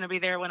career is going to be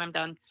there when I'm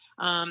done.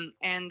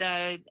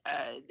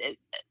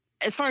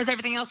 As far as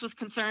everything else was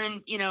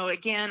concerned,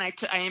 again, I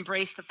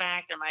embraced the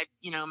fact, or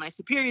my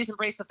superiors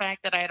embraced the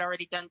fact that I had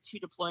already done 2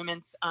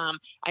 deployments.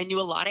 I knew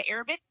a lot of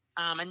Arabic,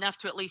 enough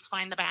to at least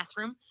find the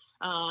bathroom,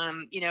 or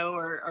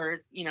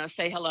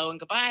say hello and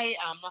goodbye.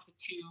 Nothing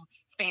too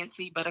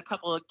fancy, but a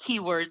couple of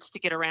keywords to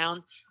get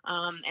around.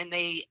 And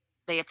they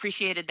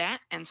appreciated that.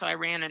 And so I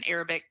ran an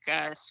Arabic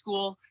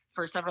school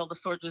for several of the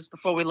soldiers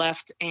before we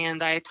left.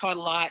 And I taught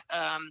a lot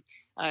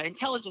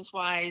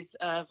intelligence-wise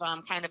of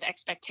kind of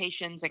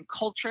expectations and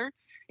culture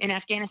in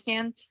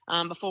Afghanistan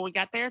before we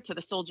got there to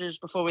the soldiers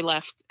before we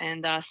left,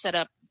 and set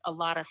up a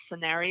lot of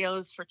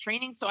scenarios for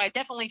training. So I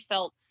definitely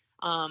felt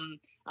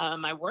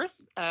my worth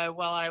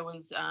while I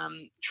was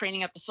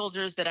training up the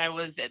soldiers, that I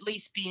was at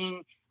least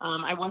being,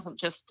 I wasn't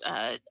just,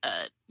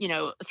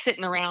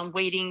 sitting around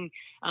waiting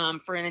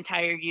for an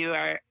entire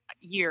year.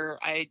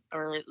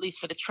 Or at least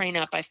for the train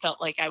up, I felt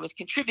like I was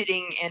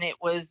contributing, and it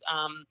was,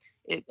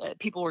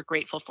 people were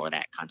grateful for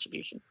that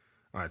contribution.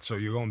 All right. So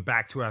you're going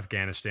back to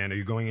Afghanistan. Are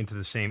you going into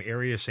the same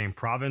area, same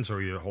province, or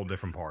are you a whole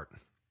different part?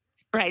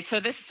 Right.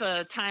 So this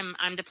time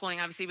I'm deploying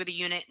obviously with a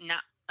unit,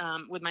 not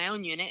with my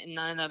own unit and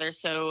not another.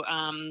 So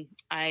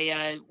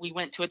we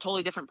went to a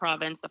totally different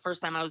province. The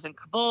first time I was in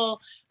Kabul,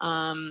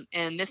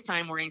 and this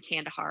time we're in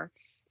Kandahar.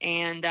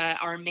 And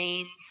our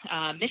main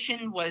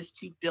mission was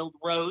to build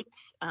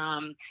roads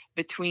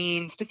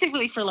between,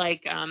 specifically for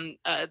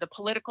the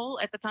political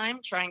at the time,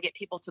 try and get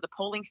people to the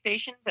polling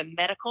stations, and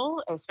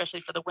medical,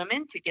 especially for the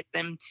women, to get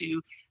them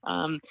to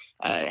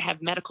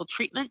have medical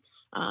treatment.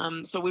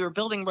 So we were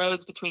building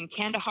roads between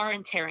Kandahar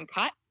and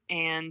Tarin-Kot.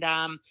 And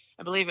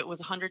I believe it was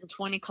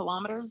 120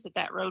 kilometers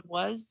that road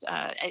was,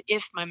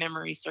 if my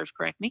memory serves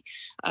correctly.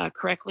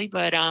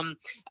 But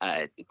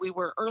we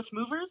were earth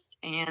movers,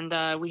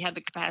 and we had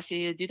the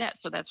capacity to do that.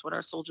 So that's what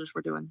our soldiers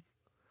were doing.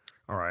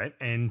 All right.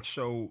 And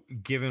so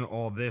given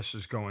all this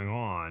is going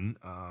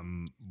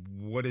on,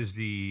 what is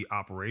the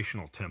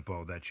operational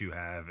tempo that you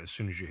have as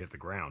soon as you hit the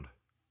ground?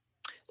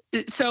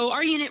 So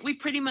our unit, we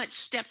pretty much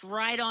stepped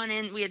right on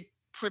in. We had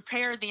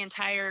prepared the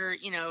entire,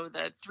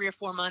 the 3 or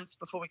 4 months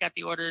before we got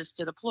the orders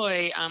to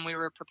deploy. We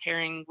were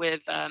preparing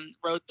with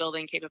road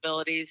building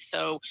capabilities.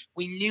 So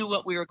we knew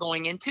what we were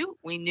going into.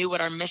 We knew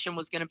what our mission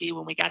was going to be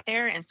when we got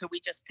there. And so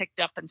we just picked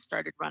up and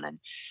started running.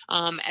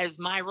 As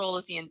my role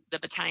as the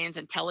battalion's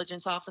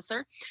intelligence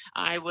officer,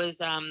 I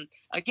was,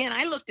 again,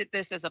 I looked at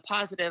this as a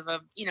positive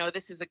of,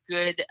 this is a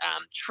good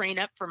train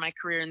up for my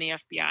career in the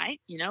FBI,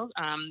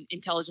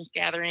 intelligence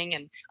gathering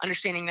and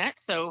understanding that.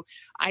 So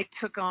I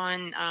took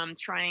on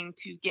trying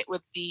to get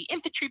with the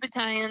infantry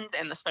battalions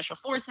and the special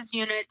forces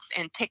units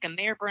and picking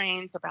their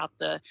brains about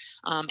the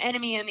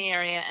enemy in the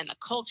area and the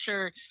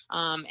culture.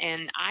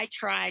 And I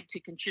tried to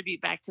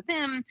contribute back to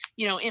them,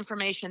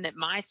 information that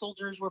my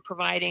soldiers were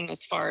providing,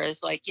 as far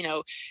as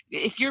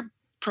if you're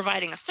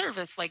providing a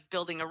service like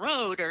building a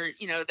road, or,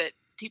 that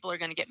people are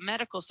going to get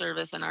medical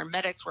service, and our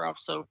medics were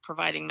also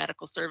providing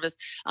medical service.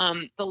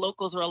 The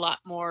locals were a lot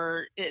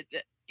more,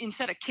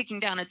 instead of kicking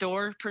down a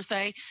door per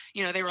se,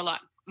 they were a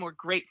lot more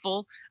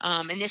grateful,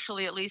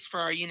 initially at least,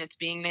 for our units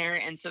being there.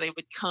 And so they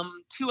would come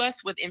to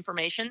us with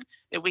information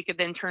that we could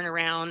then turn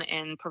around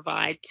and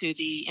provide to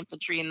the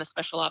infantry and the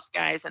special ops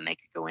guys, and they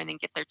could go in and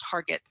get their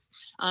targets.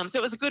 So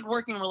it was a good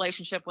working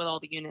relationship with all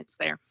the units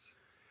there.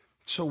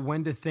 So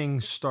when did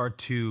things start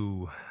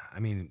to,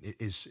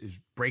 is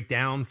break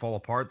down, fall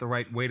apart the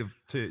right way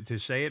to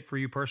say it for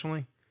you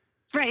personally?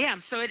 Right, yeah.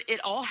 So it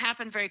all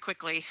happened very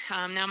quickly.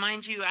 Now,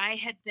 mind you, I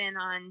had been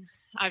on,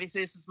 obviously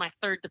this is my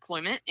 3rd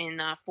deployment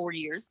in 4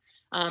 years.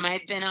 I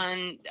had been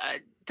on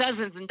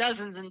dozens and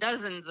dozens and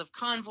dozens of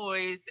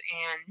convoys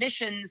and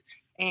missions,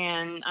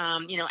 and,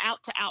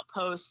 out to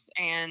outposts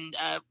and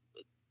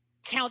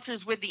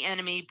counters with the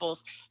enemy,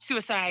 both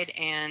suicide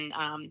and,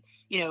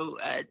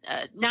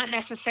 not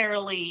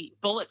necessarily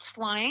bullets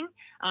flying.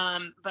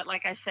 But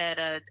like I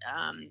said,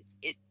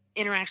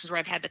 interactions where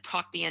I've had to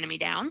talk the enemy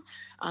down,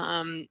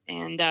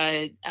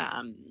 and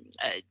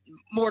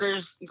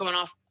mortars going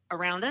off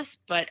around us.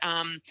 But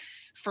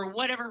for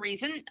whatever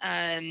reason,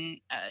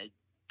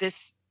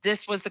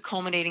 this was the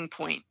culminating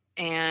point.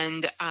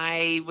 And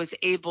I was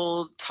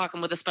able, talking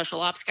with the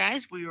special ops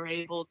guys, we were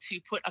able to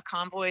put a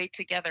convoy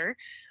together,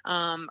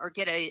 or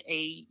get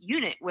a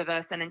unit with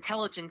us, an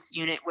intelligence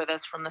unit with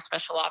us from the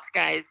special ops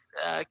guys,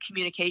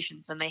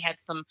 communications. And they had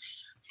some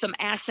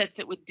assets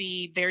that would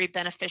be very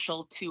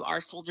beneficial to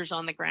our soldiers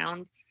on the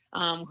ground,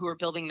 who are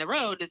building the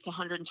road. It's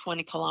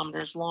 120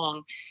 kilometers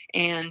long.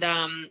 And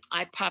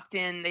I popped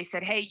in, they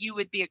said, hey, you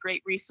would be a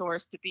great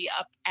resource to be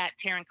up at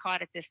Tarin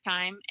Kot at this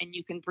time, and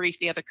you can brief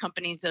the other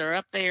companies that are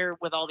up there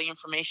with all the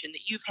information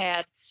that you've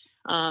had.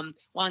 Why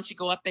don't you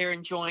go up there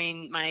and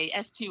join my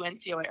S2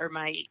 NCOI, or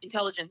my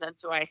intelligence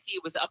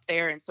NCOIC was up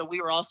there. And so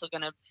we were also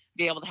going to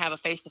be able to have a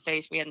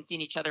face-to-face. We hadn't seen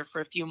each other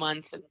for a few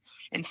months,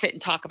 and sit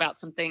and talk about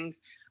some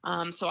things.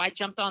 So I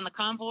jumped on the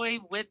convoy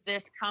with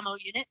this commo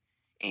unit.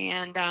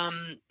 And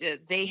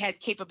they had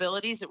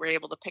capabilities that were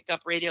able to pick up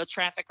radio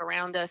traffic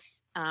around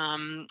us,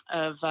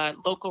 of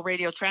local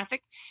radio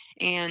traffic.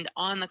 And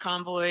on the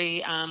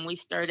convoy,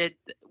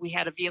 we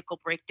had a vehicle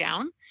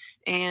breakdown.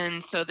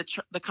 And so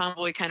the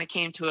convoy kind of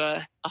came to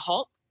a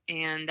halt.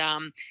 And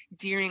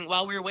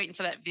while we were waiting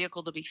for that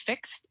vehicle to be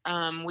fixed,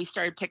 we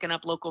started picking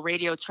up local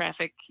radio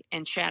traffic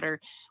and chatter,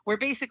 where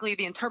basically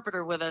the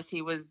interpreter with us,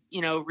 he was,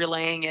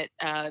 relaying it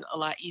a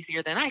lot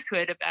easier than I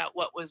could about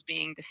what was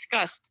being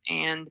discussed.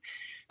 And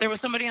there was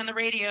somebody on the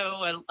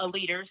radio, a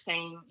leader,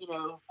 saying,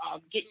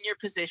 get in your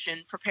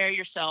position, prepare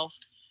yourself.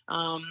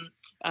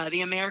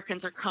 The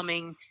Americans are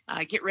coming.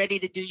 Get ready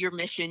to do your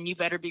mission. You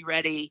better be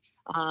ready.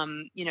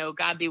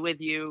 God be with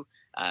you,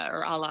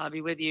 or Allah be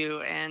with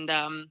you. And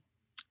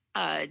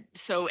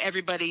so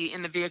everybody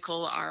in the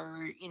vehicle,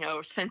 our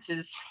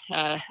senses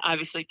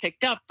obviously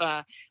picked up.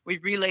 We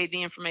relayed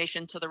the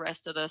information to the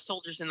rest of the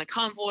soldiers in the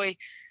convoy,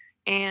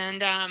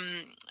 and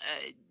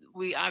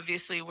we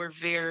obviously were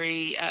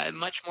very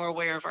much more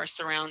aware of our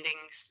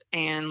surroundings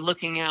and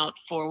looking out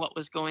for what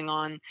was going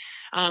on.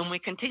 We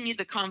continued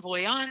the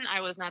convoy on. I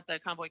was not the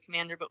convoy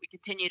commander, but we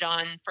continued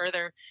on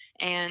further,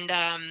 and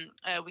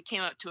we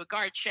came up to a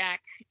guard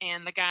shack,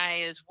 and the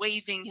guy is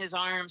waving his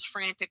arms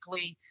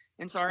frantically.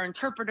 And so our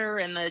interpreter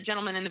and the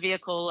gentleman in the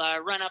vehicle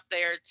run up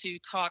there to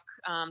talk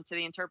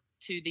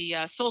to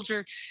the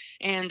soldier,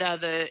 and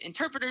the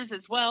interpreters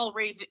as well,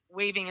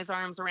 waving his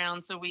arms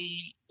around. So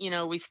we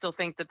still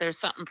think that there's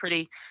something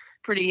pretty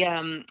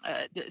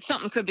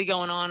something could be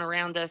going on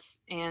around us.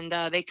 And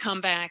they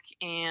come back,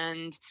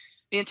 and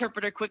the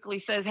interpreter quickly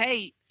says,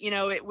 hey,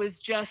 it was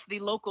just the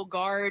local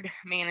guard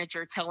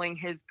manager telling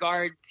his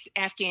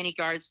Afghani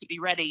guards to be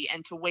ready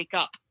and to wake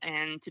up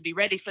and to be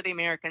ready for the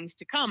Americans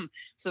to come.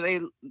 So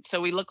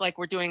we look like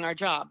we're doing our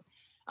job.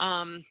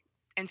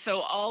 And so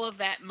all of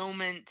that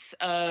moment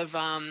of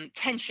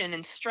tension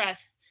and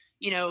stress,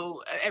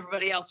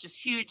 everybody else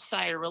just huge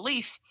sigh of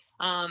relief.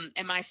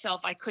 And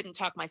myself, I couldn't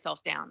talk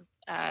myself down.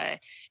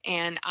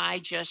 And I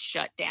just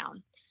shut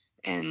down.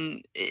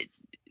 And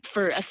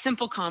for a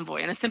simple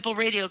convoy and a simple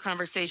radio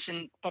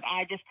conversation, but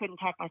I just couldn't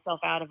talk myself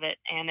out of it.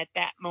 And at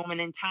that moment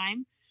in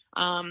time,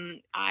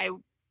 I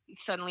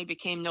suddenly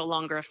became no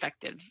longer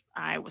effective.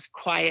 I was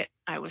quiet.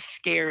 I was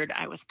scared.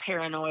 I was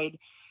paranoid.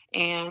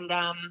 And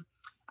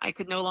I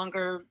could no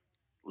longer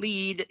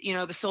lead,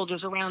 the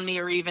soldiers around me,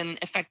 or even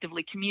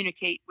effectively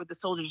communicate with the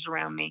soldiers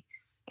around me.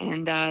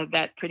 And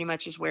that pretty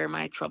much is where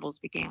my troubles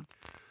began.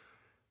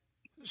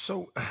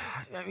 So,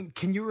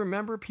 can you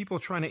remember people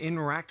trying to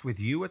interact with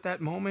you at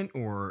that moment,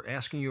 or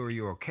asking you, are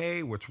you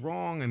okay? What's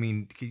wrong?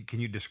 Can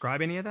you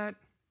describe any of that?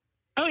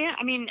 Oh, yeah.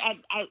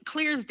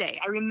 Clear as day.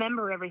 I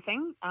remember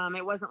everything.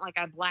 It wasn't like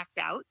I blacked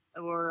out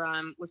or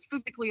was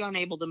physically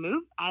unable to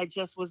move. I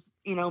just was,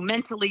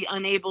 mentally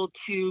unable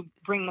to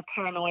bring the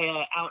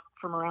paranoia out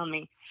from around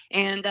me.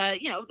 And,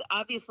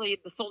 obviously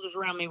the soldiers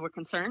around me were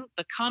concerned.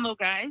 The commo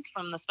guys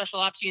from the special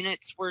ops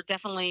units were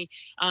definitely,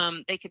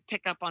 they could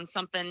pick up on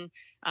something.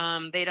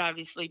 They'd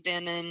obviously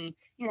been in,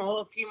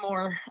 a few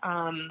more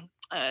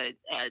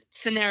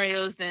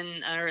scenarios than,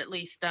 or at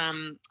least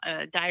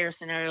dire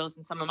scenarios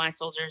than some of my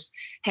soldiers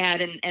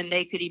had, and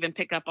they could even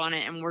pick up on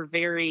it and were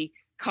very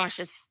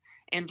cautious,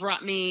 and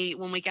brought me,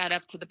 when we got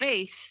up to the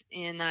base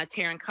in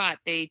Tarin Kot,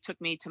 they took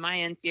me to my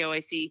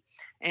NCOIC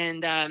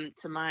and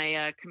to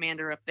my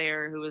commander up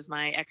there, who was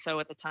my XO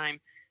at the time.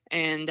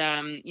 And,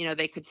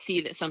 they could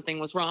see that something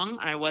was wrong.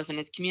 I wasn't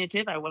as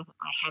communicative. I wasn't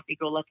my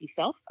happy-go-lucky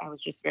self. I was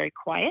just very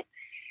quiet.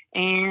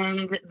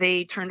 And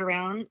they turned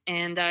around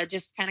and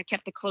just kind of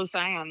kept a close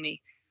eye on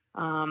me.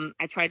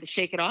 I tried to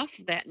shake it off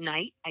that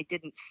night. I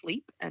didn't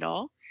sleep at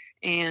all.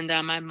 And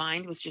my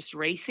mind was just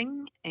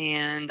racing,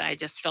 and I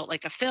just felt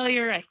like a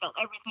failure. I felt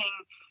everything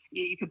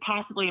you could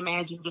possibly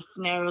imagine. Just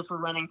scenarios were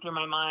running through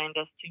my mind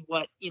as to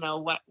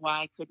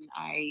why couldn't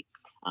I,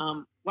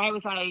 why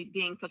was I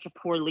being such a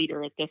poor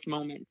leader at this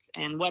moment?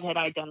 And what had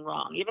I done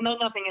wrong? Even though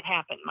nothing had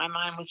happened, my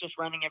mind was just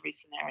running every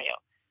scenario.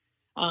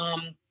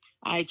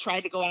 I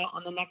tried to go out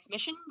on the next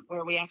mission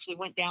where we actually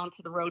went down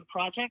to the road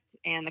project,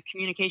 and the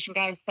communication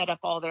guys set up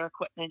all their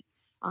equipment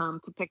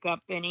to pick up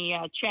any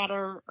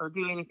chatter or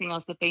do anything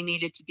else that they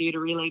needed to do to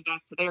relay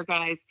back to their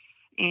guys.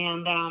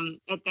 And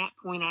at that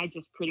point, I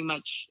just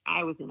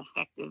I was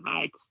ineffective.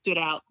 I stood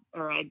out,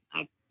 or I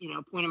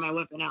pointed my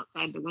weapon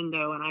outside the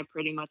window, and I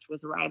pretty much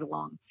was a ride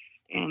along.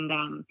 And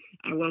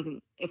I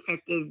wasn't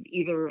effective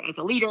either as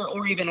a leader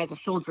or even as a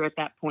soldier at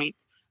that point.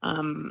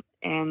 When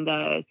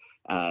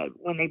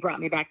they brought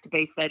me back to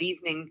base that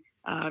evening,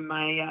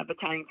 my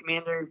battalion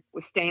commander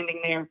was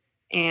standing there,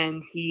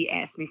 and he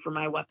asked me for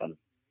my weapon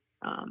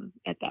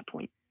at that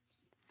point.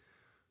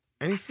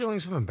 Any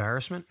feelings of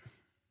embarrassment?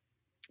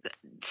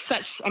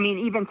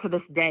 Even to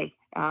this day,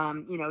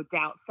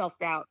 doubt,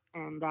 self-doubt,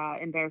 and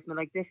embarrassment.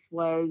 Like, this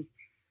was,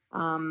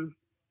 to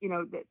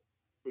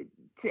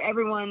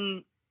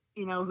everyone,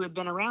 who had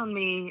been around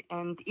me,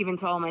 and even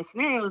to all my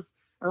scenarios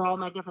or all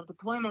my different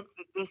deployments,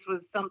 that this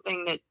was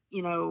something that,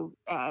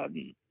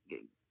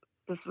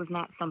 this was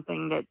not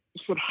something that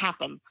should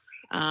happen.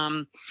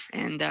 I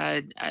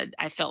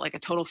felt like a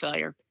total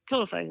failure.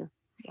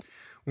 Yep.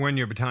 When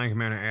your battalion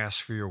commander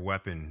asked for your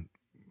weapon,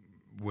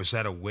 was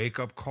that a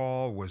wake-up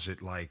call? Was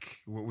it like,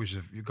 what was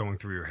going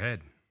through your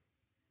head?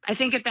 I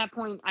think at that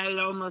point, I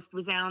almost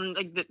resounded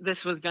like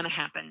this was going to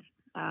happen.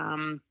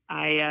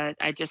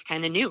 I just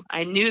kind of knew.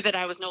 I knew that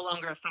I was no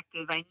longer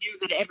effective. I knew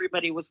that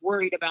everybody was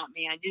worried about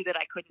me. I knew that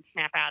I couldn't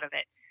snap out of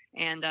it.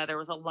 And there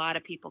was a lot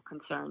of people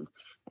concerned.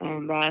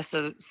 And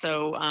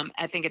so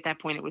I think at that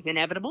point it was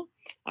inevitable.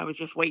 I was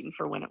just waiting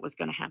for when it was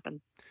going to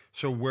happen.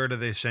 So where do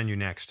they send you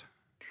next?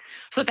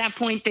 So at that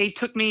point, they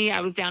took me.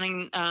 I was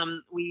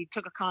we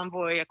took a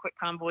quick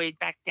convoy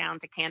back down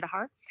to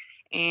Kandahar.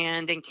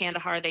 And in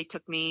Kandahar, they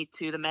took me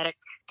to the medic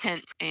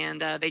tent,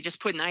 and they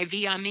just put an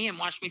IV on me and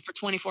watched me for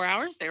 24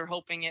 hours. They were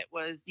hoping it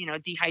was,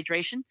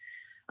 dehydration.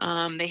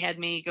 They had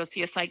me go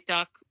see a psych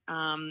doc,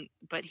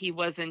 but he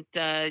wasn't,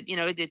 I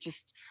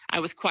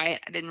was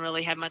quiet. I didn't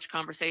really have much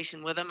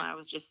conversation with him. I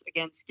was just,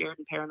 again, scared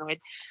and paranoid.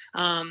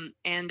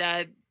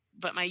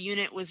 But my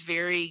unit was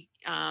very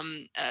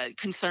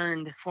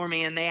concerned for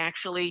me, and they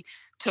actually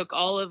took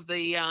all of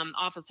the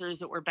officers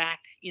that were back,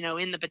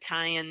 in the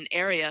battalion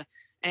area,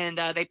 and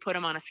they put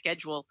them on a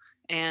schedule.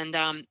 And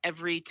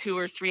every 2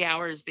 or 3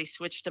 hours, they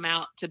switched them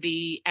out to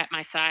be at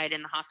my side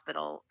in the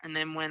hospital. And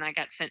then when I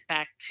got sent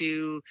back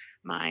to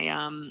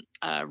my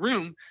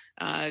room,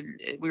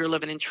 we were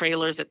living in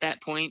trailers at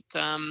that point.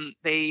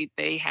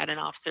 They had an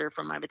officer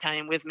from my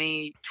battalion with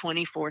me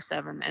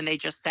 24/7, and they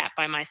just sat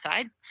by my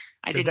side.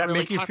 Did that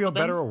make you feel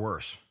better or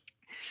worse?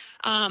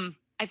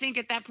 I think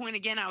at that point,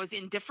 again, I was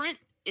indifferent.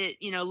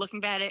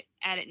 Looking back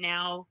at it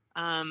now,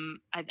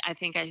 I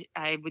think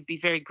I would be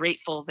very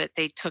grateful that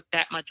they took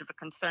that much of a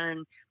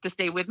concern to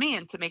stay with me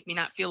and to make me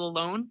not feel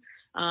alone,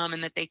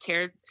 and that they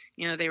cared.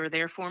 They were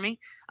there for me.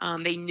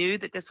 They knew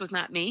that this was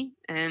not me,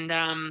 and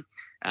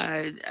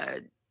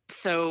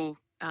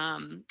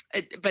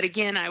but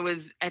again, I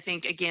was, I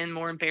think, again,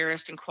 more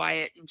embarrassed and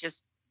quiet, and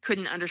just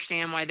couldn't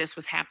understand why this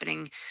was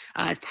happening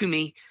to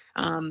me.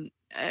 I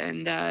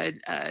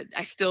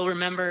still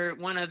remember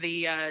one of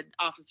the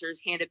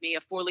officers handed me a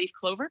 4-leaf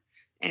clover,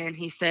 and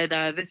he said,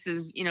 this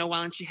is,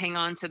 why don't you hang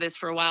on to this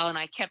for a while? And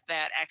I kept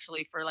that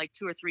actually for like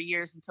 2 or 3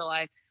 years until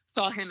I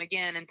saw him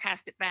again and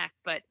passed it back.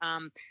 But,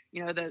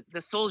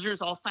 the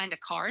soldiers all signed a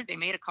card. They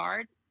made a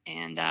card.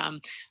 And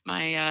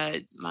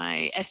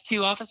my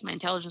S2 office, my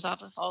intelligence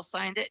office, all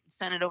signed it and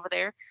sent it over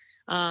there.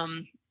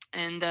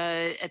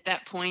 At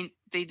that point,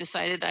 they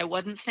decided I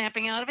wasn't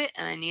snapping out of it,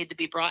 and I needed to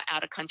be brought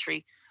out of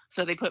country.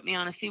 So they put me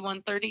on a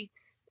C-130,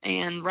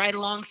 and right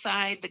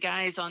alongside the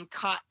guys on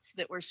cots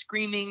that were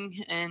screaming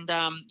and,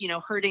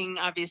 hurting,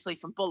 obviously,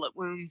 from bullet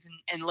wounds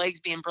and legs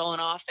being blown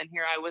off. And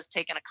here I was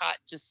taking a cot,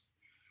 just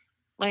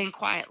laying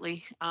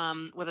quietly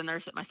with a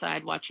nurse at my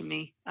side watching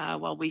me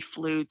while we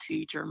flew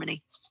to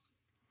Germany.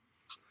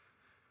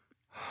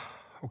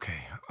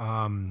 Okay.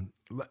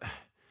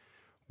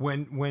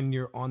 When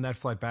you're on that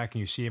flight back and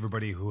you see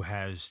everybody who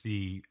has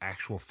the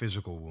actual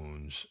physical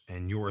wounds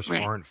and yours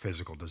Right. aren't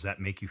physical, does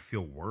that make you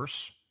feel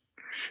worse?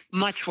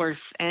 Much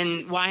worse.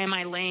 And why am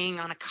I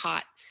laying on a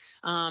cot?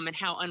 And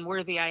how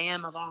unworthy I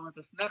am of all of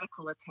this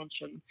medical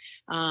attention.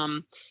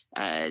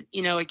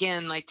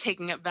 Again, like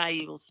taking up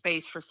valuable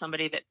space for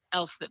somebody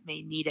else that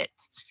may need it.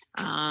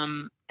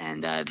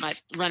 My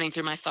running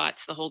through my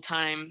thoughts the whole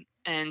time.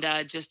 And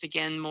just,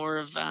 again, more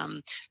of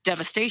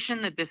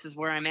devastation that this is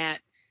where I'm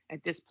at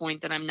this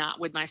point, that I'm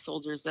not with my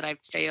soldiers, that I've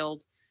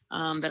failed,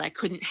 that I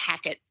couldn't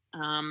hack it.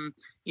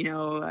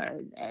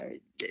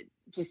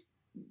 Just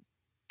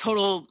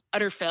total,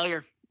 utter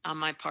failure on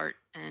my part,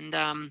 and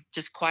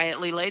just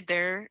quietly laid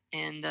there.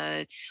 And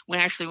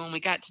when we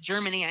got to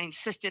Germany, I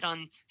insisted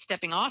on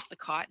stepping off the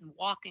cot and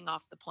walking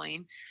off the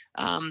plane,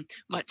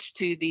 much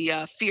to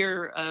the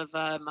fear of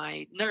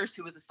my nurse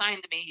who was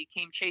assigned to me. He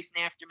came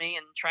chasing after me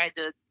and tried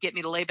to get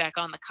me to lay back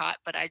on the cot,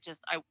 but I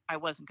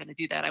wasn't going to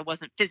do that. I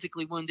wasn't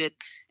physically wounded,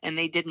 and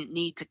they didn't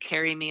need to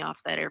carry me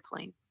off that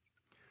airplane.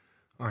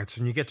 All right.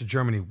 So when you get to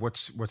Germany,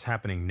 what's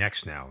happening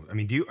next now? I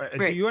mean, do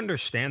Right. you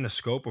understand the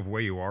scope of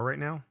where you are right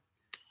now?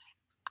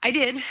 I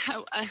did,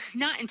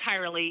 not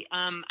entirely.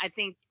 I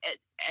think,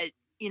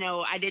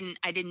 I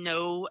didn't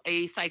know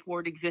a psych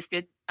ward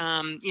existed,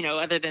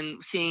 other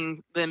than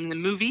seeing them in the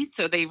movies.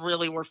 So they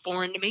really were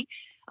foreign to me.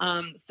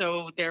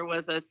 So there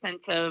was a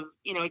sense of,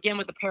 again,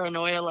 with the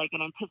paranoia, like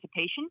an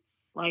anticipation,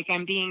 like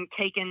I'm being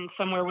taken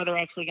somewhere where they're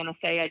actually going to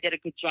say I did a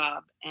good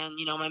job, and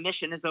my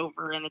mission is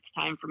over, and it's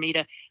time for me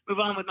to move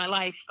on with my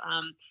life.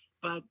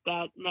 But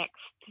that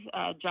next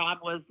job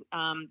was,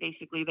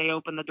 basically they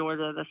opened the door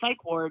to the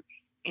psych ward,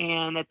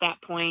 and at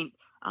that point,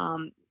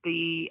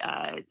 the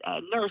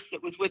nurse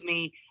that was with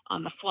me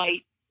on the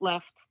flight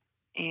left,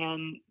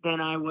 and then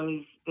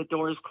the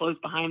doors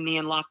closed behind me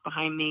and locked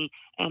behind me,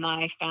 and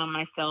I found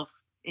myself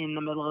in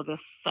the middle of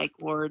this psych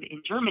ward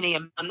in Germany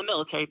on the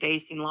military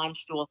base in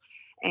Landstuhl,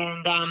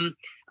 and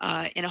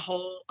in a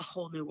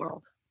whole new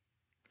world.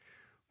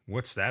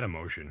 What's that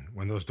emotion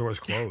when those doors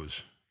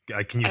close?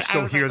 Can you I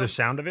still was hear like, the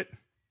sound of it?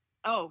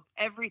 oh,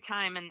 every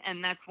time.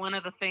 And that's one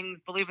of the things,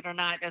 believe it or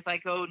not, as I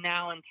go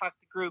now and talk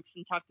to groups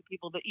and talk to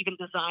people that even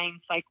design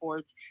psych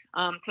wards,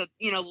 to,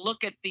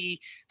 look at the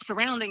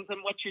surroundings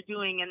and what you're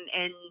doing.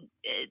 And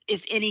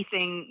if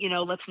anything,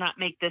 let's not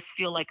make this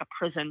feel like a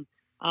prison.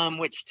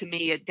 Which to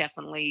me, that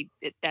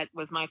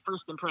was my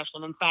first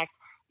impression. In fact,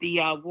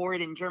 the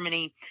ward in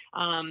Germany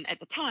at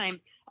the time,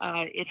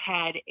 it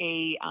had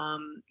a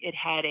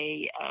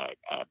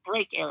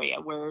break area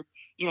where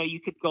you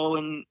could go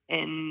and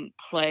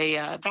play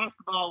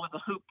basketball with a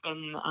hoop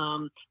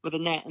and with a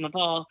net and a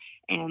ball,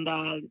 and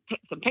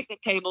some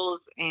picnic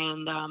tables,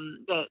 and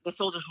the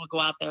soldiers would go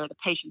out there, the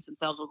patients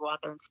themselves would go out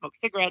there and smoke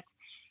cigarettes.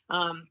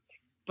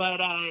 But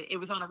it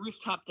was on a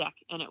rooftop deck,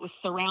 and it was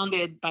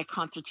surrounded by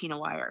concertina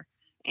wire.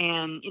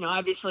 And,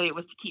 obviously it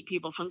was to keep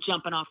people from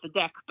jumping off the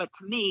deck. But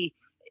to me,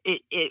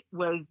 it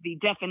was the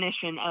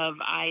definition of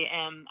I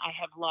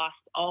have lost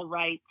all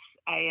rights.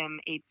 I am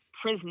a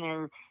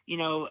prisoner,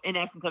 in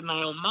essence of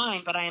my own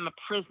mind, but I am a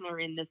prisoner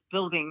in this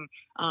building,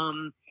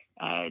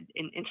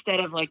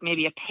 instead of like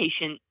maybe a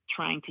patient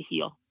trying to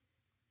heal.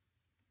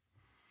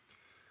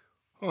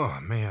 Oh,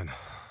 man.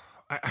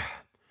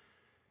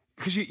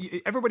 Because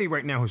everybody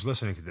right now who's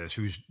listening to this,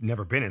 who's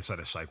never been inside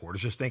a psych ward,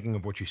 is just thinking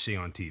of what you see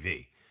on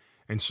TV.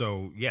 And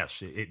so,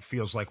 yes, it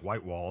feels like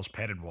white walls,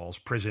 padded walls,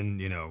 prison,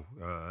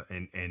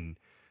 and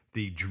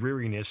the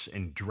dreariness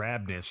and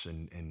drabness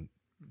and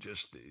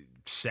just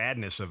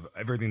sadness of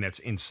everything that's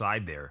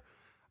inside there.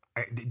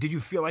 Did you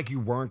feel like you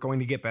weren't going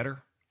to get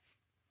better?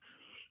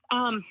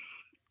 I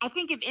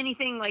think if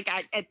anything, like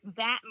at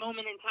that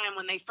moment in time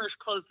when they first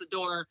closed the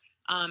door,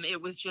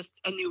 it was just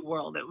a new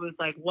world. It was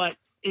like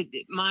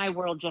my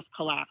world just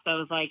collapsed. I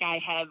was like, I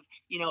have,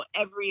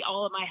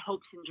 all of my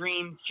hopes and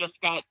dreams just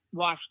got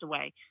washed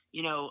away.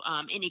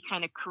 Any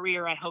kind of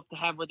career I hope to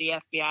have with the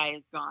FBI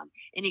is gone.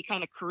 Any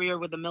kind of career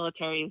with the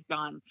military is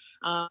gone.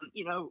 How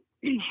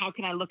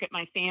can I look at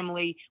my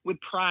family with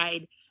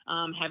pride,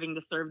 having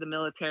to serve the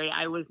military?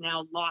 I was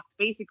now locked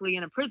basically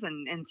in a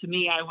prison. And to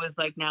me, I was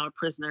like now a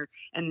prisoner,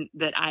 and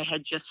that I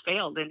had just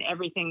failed, and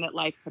everything that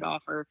life could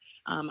offer,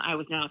 I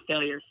was now a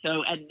failure.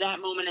 So at that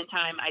moment in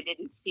time, I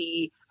didn't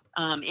see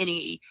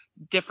any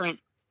different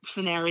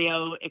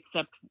scenario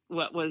except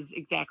what was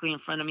exactly in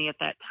front of me at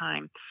that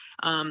time.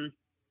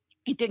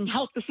 It didn't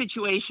help the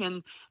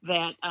situation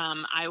that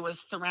I was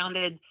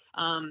surrounded.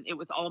 It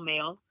was all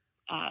male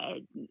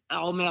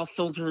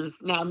soldiers.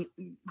 Now,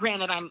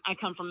 granted, I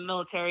come from the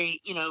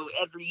military.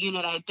 Every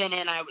unit I've been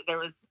in, there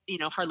was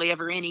hardly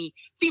ever any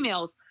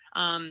females.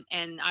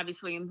 And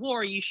obviously, in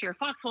war, you share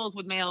foxholes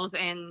with males,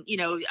 and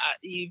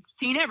you've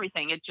seen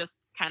everything. It just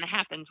kind of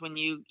happens when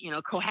you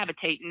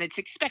cohabitate, and it's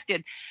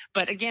expected.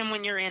 But again,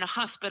 when you're in a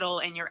hospital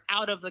and you're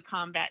out of the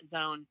combat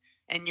zone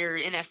and you're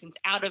in essence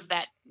out of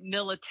that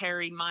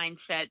military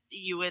mindset,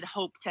 you would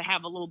hope to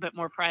have a little bit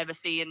more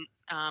privacy and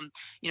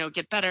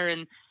get better.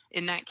 And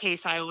in that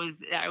case, I was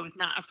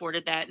not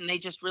afforded that, and they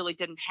just really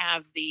didn't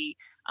have the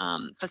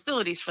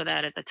facilities for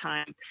that at the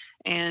time.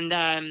 And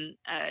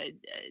I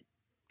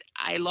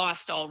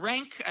lost all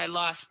rank.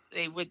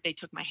 They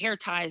took my hair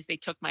ties, they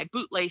took my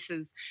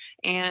bootlaces,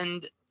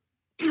 and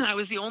I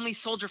was the only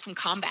soldier from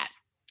combat.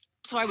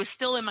 So I was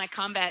still in my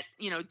combat,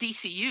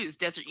 DCUs,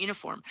 desert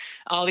uniform.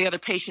 All the other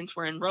patients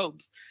were in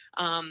robes,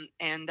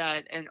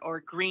 or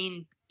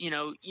green,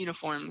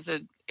 uniforms.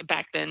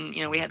 Back then,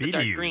 we had the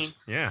dark green.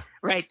 Yeah.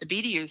 Right, the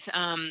BDUs.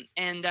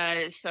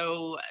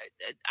 So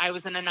I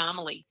was an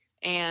anomaly.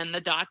 And the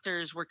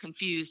doctors were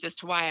confused as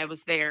to why I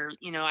was there.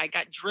 I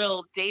got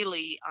drilled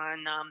daily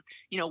on,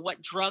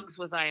 what drugs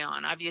was I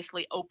on.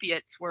 Obviously,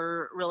 opiates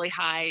were really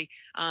high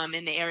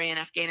in the area in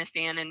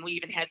Afghanistan. And we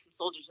even had some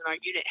soldiers in our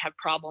unit have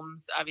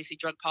problems, obviously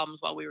drug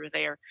problems while we were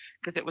there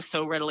because it was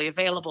so readily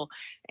available.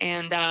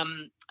 And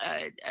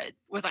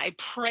was I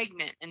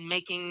pregnant and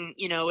making,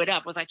 it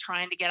up? Was I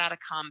trying to get out of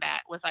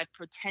combat? Was I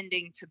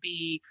pretending to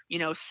be,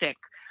 sick?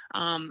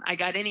 I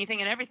got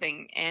anything and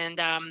everything.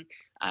 And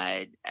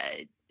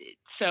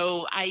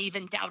so I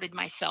even doubted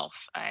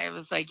myself. I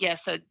was like,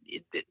 yes,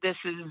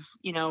 this is,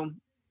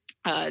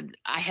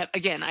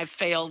 I've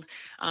failed.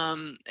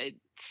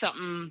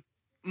 Something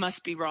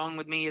must be wrong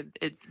with me,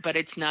 but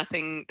it's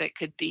nothing that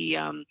could be.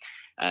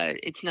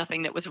 It's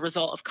nothing that was a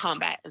result of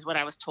combat, is what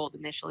I was told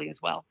initially as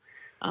well.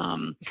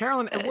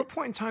 Carolyn, at what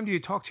point in time do you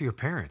talk to your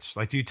parents?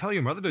 Like, do you tell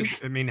your mother?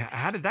 I mean,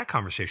 how did that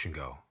conversation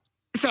go?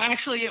 So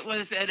actually, it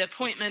was an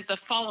appointment the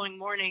following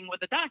morning with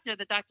the doctor.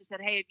 The doctor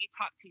said, "Hey, have you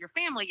talked to your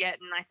family yet?"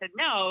 And I said,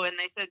 "No." And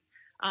they said,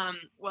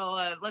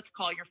 let's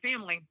call your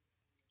family."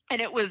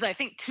 And it was, I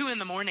think, 2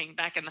 a.m.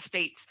 back in the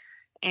States.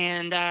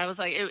 And I was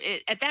like,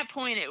 at that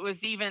point,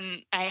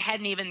 I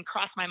hadn't even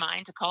crossed my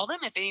mind to call them.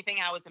 If anything,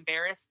 I was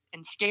embarrassed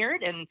and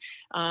scared, and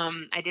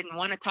I didn't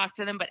want to talk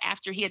to them. But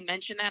after he had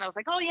mentioned that, I was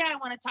like, "Oh yeah, I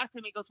want to talk to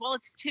him." He goes, "Well,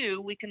 it's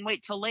 2. We can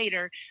wait till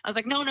later." I was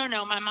like, "No, no,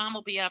 no. My mom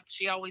will be up.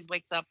 She always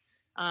wakes up.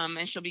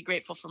 And she'll be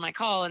grateful for my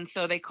call." And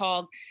so they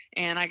called,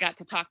 and I got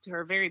to talk to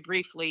her very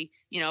briefly,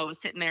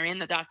 sitting there in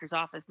the doctor's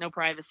office, no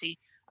privacy.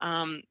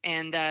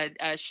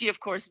 She, of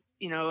course,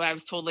 I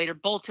was told later,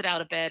 bolted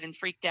out of bed and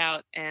freaked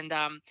out, and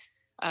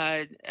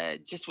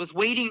just was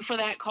waiting for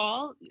that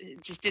call.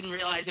 Just didn't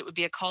realize it would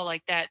be a call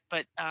like that.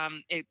 But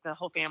the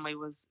whole family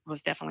was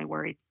definitely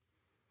worried.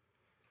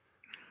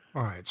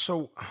 All right.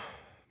 So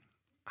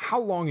how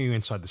long are you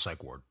inside the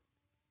psych ward?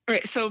 All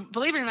right. So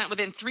believe it or not,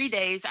 within 3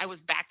 days, I was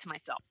back to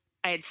myself.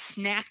 I had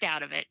snapped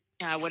out of it,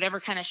 whatever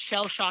kind of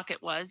shell shock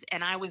it was,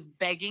 and I was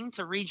begging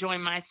to rejoin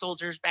my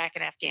soldiers back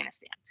in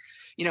Afghanistan.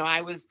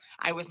 I was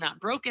not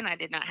broken. I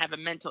did not have a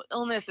mental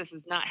illness. This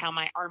is not how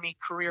my Army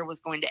career was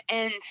going to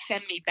end.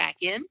 Send me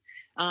back in.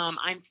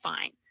 I'm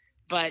fine.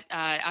 But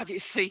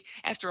obviously,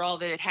 after all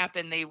that had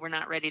happened, they were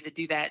not ready to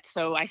do that.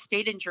 So I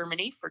stayed in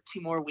Germany for 2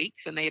 more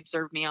weeks, and they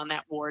observed me on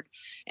that ward.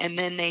 And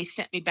then they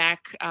sent me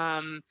back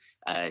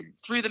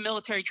through the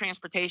military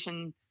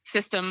transportation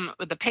system,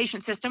 the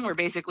patient system, where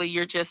basically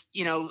you're just,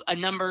 a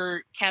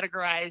number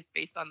categorized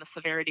based on the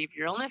severity of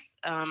your illness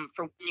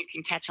for when you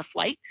can catch a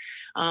flight.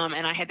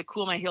 And I had to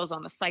cool my heels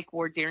on the psych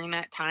ward during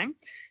that time.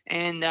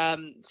 And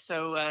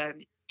so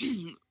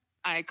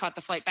I caught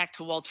the flight back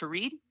to Walter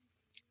Reed.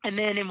 And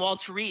then in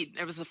Walter Reed,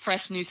 there was a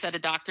fresh new set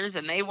of doctors,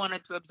 and they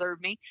wanted to observe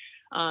me.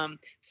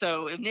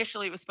 So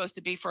initially, it was supposed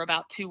to be for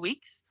about 2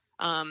 weeks.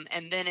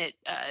 And then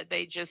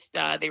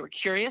they were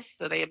curious.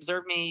 So they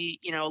observed me,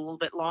 a little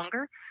bit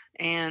longer.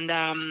 And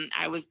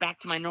I was back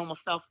to my normal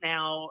self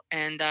now.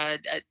 And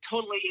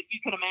totally, if you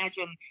can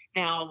imagine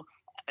now,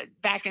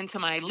 back into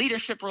my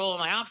leadership role,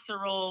 my officer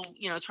role,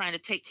 trying to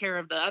take care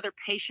of the other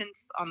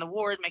patients on the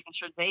ward, making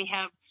sure they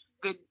have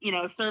good,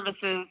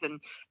 services,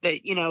 and that,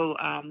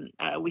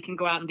 we can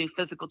go out and do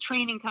physical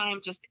training time,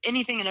 just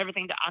anything and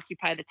everything to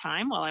occupy the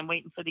time while I'm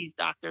waiting for these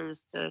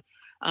doctors to,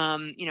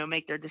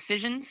 make their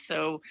decisions.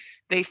 So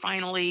they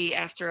finally,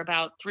 after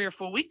about 3 or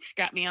 4 weeks,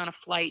 got me on a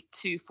flight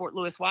to Fort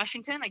Lewis,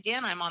 Washington.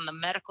 Again, I'm on the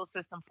medical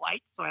system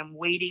flight, so I'm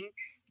waiting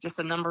just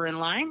a number in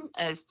line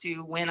as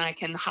to when I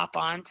can hop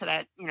on to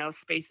that,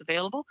 space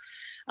available.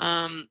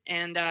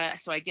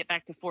 So I get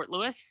back to Fort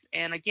Lewis,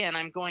 and again,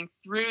 I'm going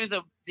through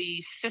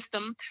the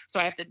system. So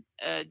I have to,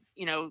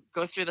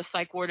 go through the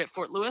psych ward at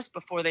Fort Lewis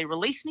before they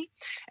release me.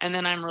 And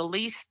then I'm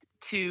released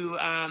to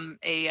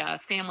a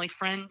family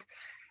friend.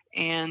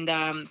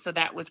 And so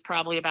that was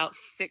probably about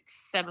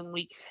 6-7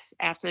 weeks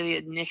after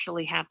it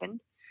initially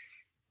happened.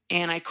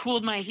 And I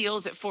cooled my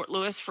heels at Fort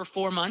Lewis for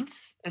 4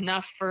 months,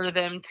 enough for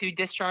them to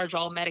discharge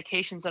all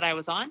medications that I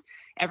was on,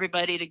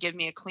 everybody to give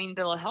me a clean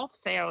bill of health,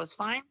 say I was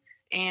fine.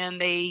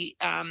 And they,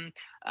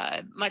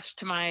 much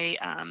to my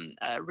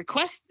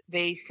request,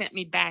 they sent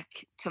me back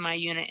to my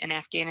unit in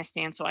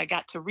Afghanistan. So I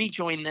got to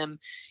rejoin them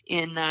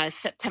in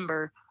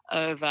September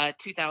of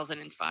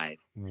 2005.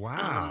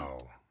 Wow.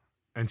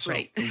 And so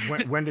right.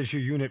 when does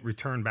your unit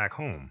return back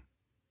home?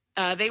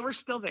 They were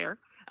still there.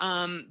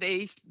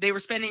 They were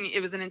spending,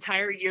 it was an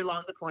entire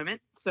year-long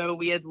deployment. So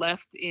we had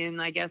left in,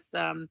 I guess,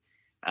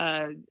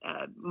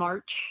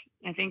 March,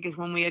 I think is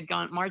when we had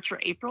gone, March or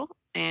April.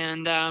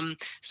 And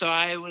so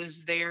I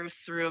was there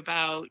through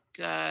about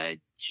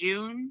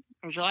June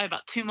or July,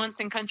 about 2 months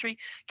in country,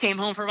 came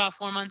home for about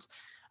 4 months,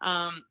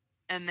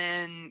 and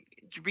then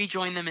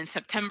rejoined them in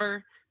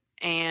September.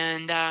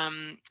 And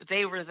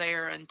they were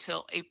there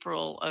until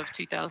April of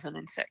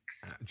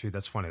 2006. Gee,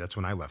 that's funny. That's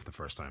when I left the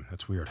first time.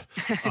 That's weird.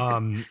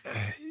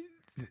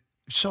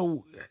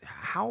 So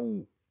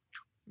how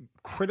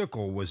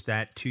critical was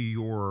that to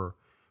your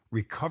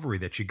recovery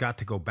that you got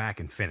to go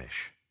back and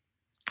finish?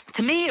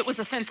 To me, it was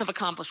a sense of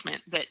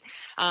accomplishment that,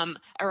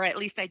 or at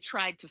least I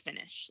tried to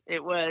finish.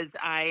 It was,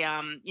 I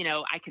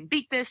can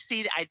beat this.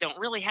 See, I don't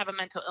really have a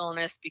mental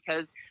illness,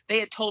 because they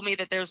had told me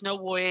that there's no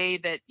way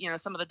that,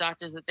 some of the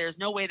doctors, that there's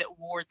no way that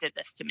war did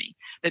this to me,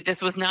 that this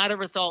was not a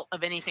result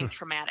of anything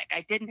traumatic.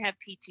 I didn't have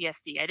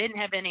PTSD. I didn't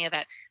have any of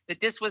that,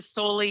 that this was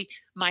solely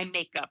my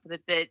makeup,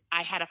 that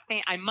I had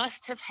I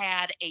must have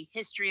had a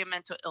history of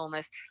mental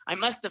illness. I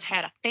must have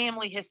had a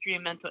family history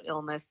of mental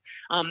illness,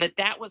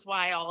 that was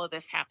why all of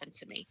this happened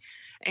to me.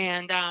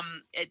 And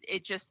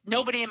it just,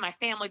 nobody in my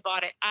family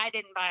bought it. I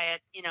didn't buy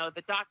it.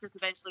 The doctors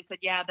eventually said,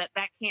 yeah,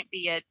 that can't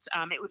be it.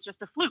 It was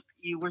just a fluke.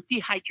 You were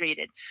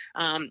dehydrated.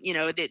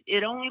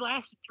 It only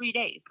lasted 3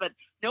 days, but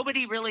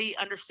nobody really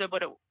understood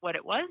what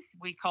it was.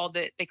 They called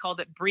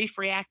it brief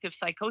reactive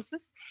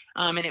psychosis.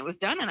 And it was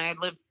done. And I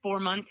lived 4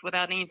 months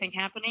without anything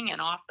happening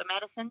and off the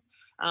medicine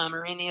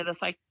or any of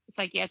the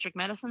psychiatric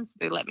medicines.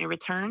 They let me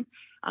return.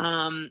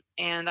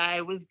 And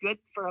I was good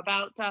for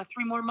about 3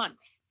 more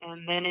months.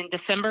 And then in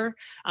December,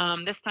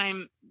 this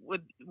time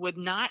with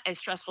not a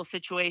stressful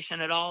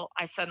situation at all,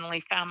 I suddenly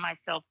found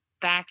myself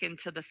back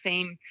into the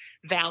same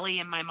valley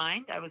in my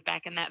mind. I was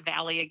back in that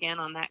valley again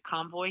on that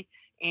convoy,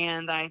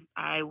 and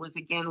I was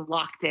again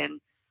locked in.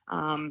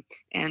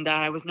 And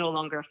I was no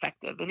longer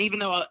effective. And even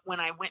though when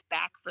I went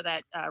back for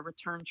that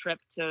return trip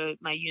to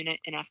my unit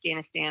in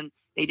Afghanistan,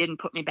 they didn't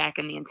put me back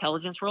in the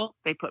intelligence role.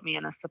 They put me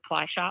in a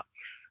supply shop.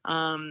 So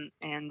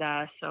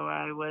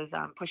I was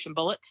pushing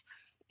bullets.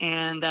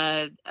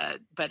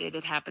 But it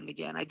had happened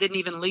again. I didn't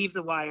even leave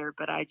the wire,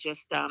 but I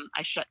just,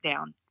 I shut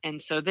down.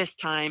 And so this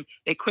time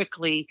they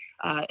quickly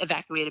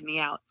evacuated me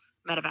out.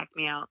 Medevaced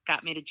me out,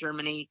 got me to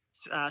Germany,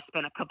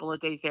 spent a couple of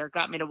days there,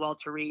 got me to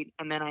Walter Reed,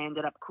 and then I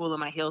ended up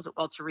cooling my heels at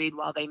Walter Reed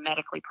while they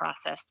medically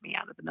processed me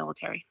out of the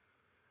military.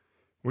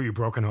 Were you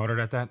brokenhearted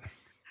at that?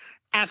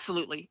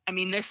 Absolutely. I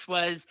mean, this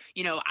was,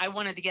 I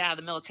wanted to get out of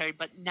the military,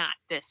 but not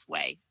this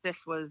way.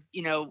 This was,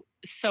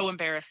 so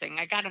embarrassing.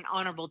 I got an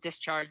honorable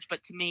discharge,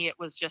 but to me, it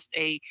was just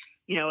a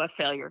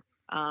failure.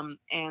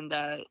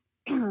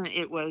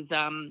 It was,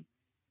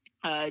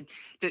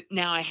 that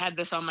now I had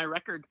this on my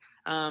record.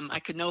 I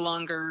could no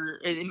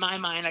longer, in my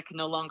mind, I could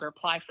no longer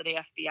apply for the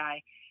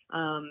FBI.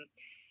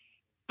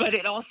 But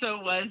it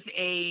also was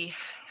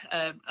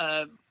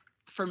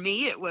for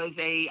me, it was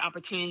a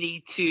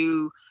opportunity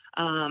to,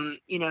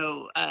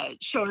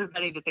 show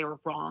everybody that they were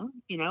wrong.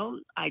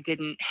 I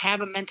didn't have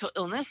a mental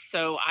illness,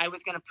 so I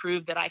was going to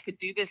prove that I could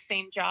do this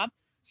same job.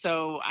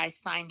 So I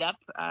signed up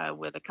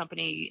with a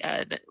company,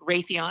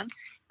 Raytheon,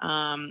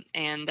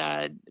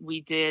 and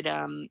we did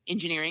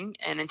engineering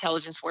and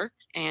intelligence work,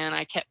 and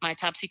I kept my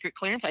top secret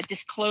clearance. I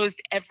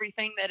disclosed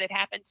everything that had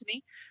happened to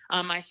me,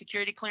 my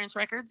security clearance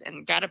records,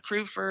 and got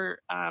approved for,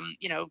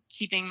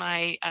 keeping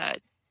my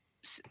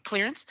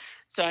clearance.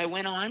 So I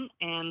went on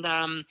and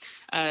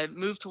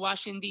moved to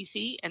Washington,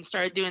 D.C. and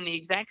started doing the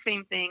exact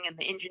same thing in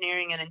the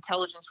engineering and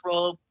intelligence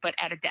role, but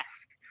at a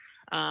desk.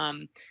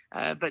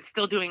 But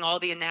still doing all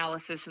the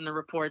analysis and the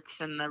reports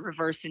and the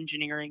reverse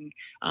engineering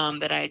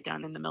that I had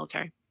done in the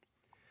military.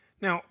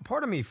 Now,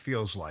 part of me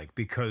feels like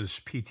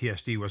because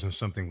PTSD wasn't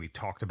something we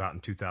talked about in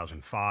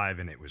 2005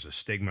 and it was a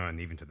stigma, and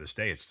even to this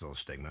day it's still a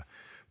stigma,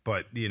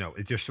 but,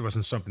 it just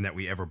wasn't something that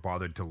we ever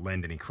bothered to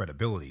lend any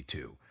credibility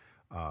to.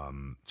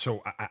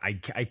 So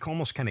I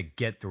almost kind of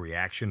get the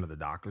reaction of the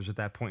doctors at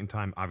that point in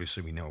time.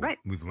 Obviously, we know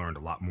We've learned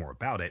a lot more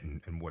about it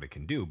and what it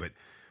can do, but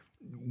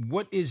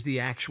what is the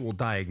actual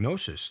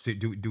diagnosis?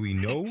 Do we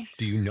know?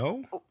 Do you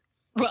know?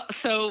 Well,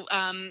 so,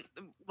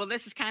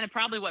 this is kind of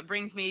probably what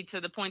brings me to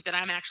the point that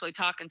I'm actually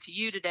talking to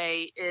you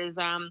today is,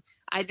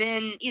 I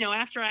then,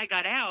 after I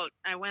got out,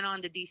 I went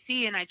on to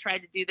DC and I tried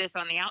to do this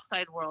on the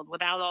outside world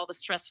without all the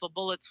stressful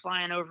bullets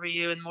flying over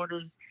you and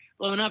mortars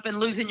blowing up and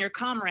losing your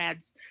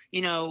comrades,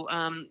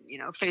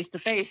 face to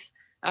face.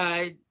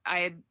 I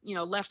had,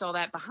 left all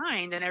that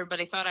behind and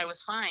everybody thought I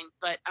was fine,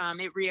 but,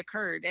 it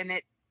reoccurred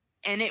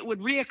and it would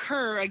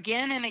reoccur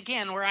again and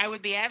again where I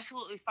would be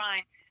absolutely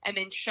fine and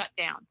then shut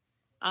down.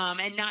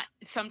 And not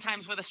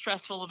sometimes with a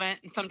stressful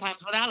event and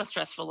sometimes without a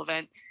stressful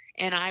event.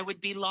 And I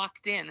would be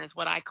locked in is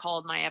what I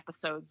called my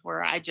episodes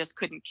where I just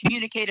couldn't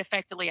communicate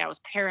effectively. I was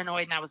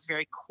paranoid and I was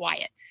very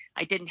quiet.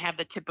 I didn't have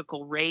the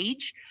typical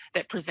rage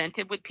that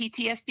presented with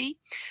PTSD.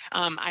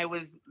 I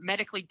was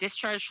medically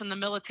discharged from the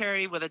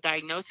military with a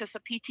diagnosis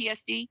of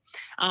PTSD.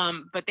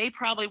 But they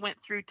probably went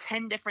through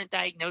 10 different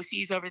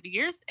diagnoses over the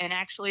years. And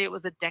actually it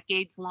was a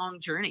decades-long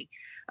journey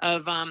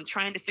of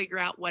trying to figure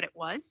out what it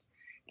was.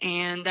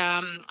 And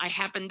I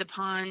happened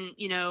upon,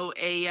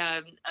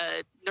 a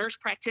nurse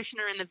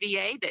practitioner in the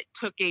VA that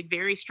took a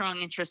very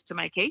strong interest to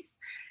my case.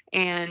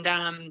 And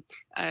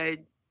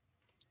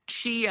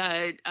she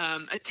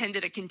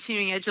attended a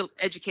continuing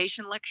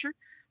education lecture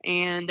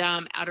and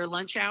at her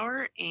lunch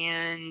hour.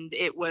 And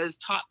it was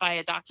taught by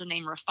a doctor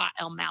named Rafat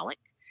El-Malik.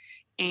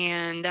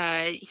 And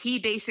he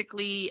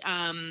basically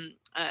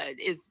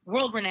is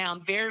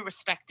world-renowned, very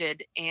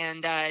respected.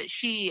 And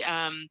she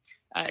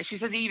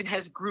says he even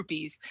has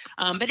groupies.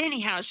 But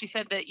anyhow, she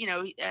said that,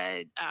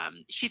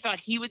 she thought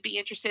he would be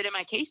interested in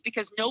my case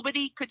because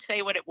nobody could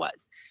say what it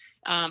was.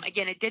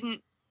 Again, it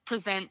didn't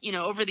present,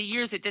 over the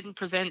years, it didn't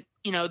present,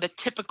 the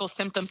typical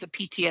symptoms of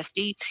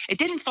PTSD. It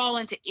didn't fall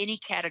into any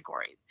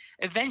category.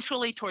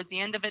 Eventually, towards the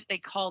end of it, they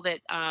called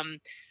it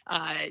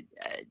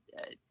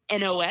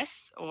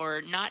NOS,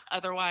 or not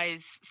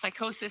otherwise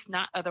psychosis,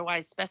 not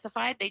otherwise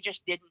specified. They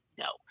just didn't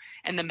know.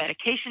 And the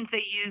medications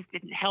they used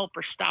didn't help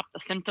or stop the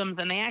symptoms.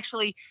 And they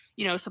actually,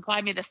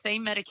 supplied me the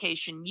same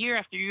medication year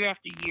after year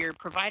after year,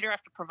 provider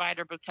after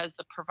provider, because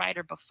the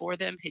provider before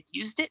them had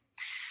used it.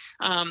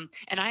 And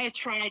I had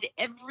tried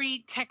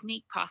every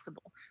technique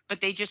possible,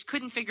 but they just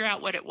couldn't figure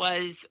out what it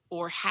was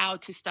or how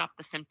to stop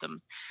the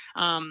symptoms.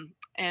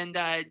 And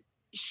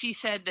she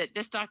said that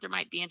this doctor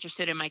might be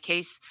interested in my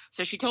case.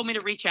 So she told me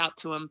to reach out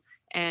to him.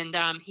 And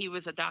he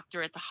was a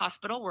doctor at the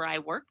hospital where I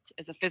worked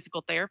as a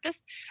physical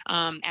therapist.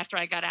 After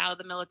I got out of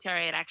the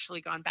military, I had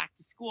actually gone back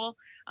to school,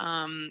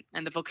 and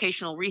the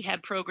vocational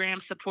rehab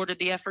program supported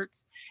the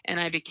efforts. And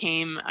I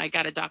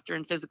got a doctor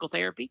in physical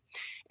therapy.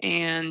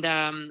 And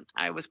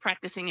I was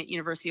practicing at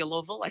University of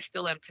Louisville. I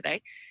still am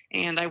today.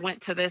 And I went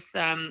to this,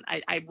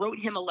 I wrote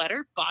him a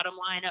letter, bottom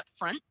line up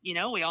front.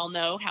 We all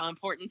know how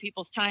important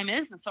people's time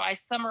is. And so I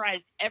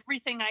summarized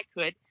everything I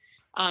could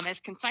as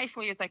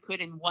concisely as I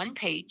could in one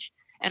page.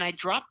 And I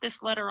dropped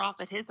this letter off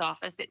at his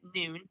office at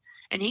noon,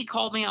 and he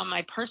called me on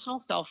my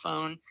personal cell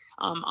phone,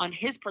 on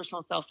his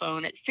personal cell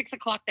phone at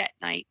 6:00 that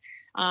night.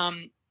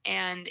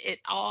 And it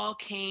all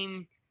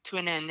came to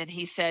an end. And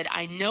he said,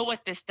 I know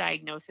what this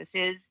diagnosis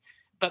is,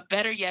 but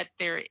better yet,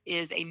 there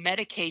is a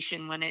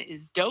medication when it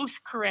is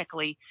dosed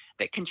correctly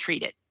that can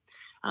treat it.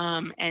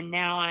 And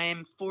now I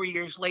am 4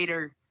 years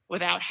later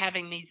without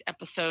having these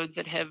episodes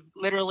that have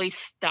literally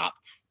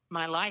stopped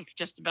my life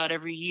just about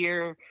every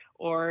year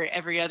or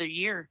every other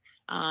year.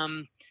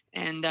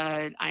 And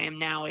I am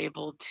now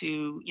able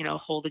to,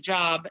 hold a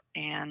job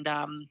and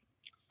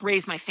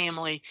raise my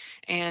family.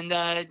 And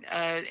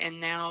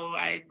now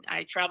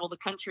I travel the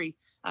country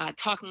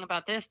talking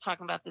about this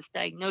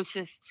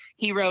diagnosis.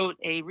 He wrote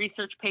a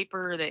research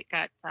paper that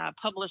got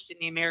published in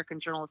the American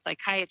Journal of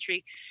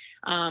Psychiatry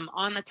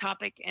on the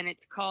topic, and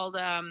it's called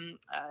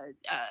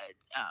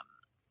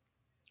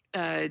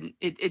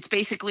it's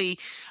basically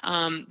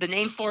the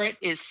name for it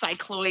is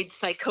cycloid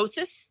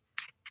psychosis.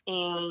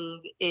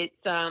 And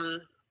it's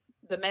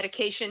the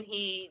medication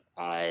he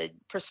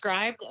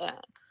prescribed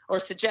or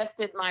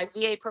suggested my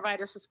VA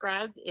provider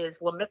prescribed is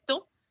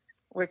Lamictal,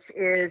 which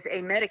is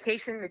a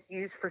medication that's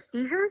used for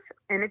seizures.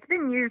 And it's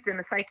been used in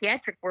the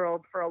psychiatric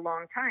world for a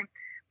long time.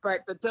 But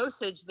the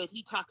dosage that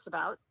he talks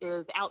about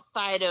is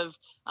outside of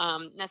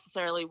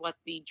necessarily what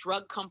the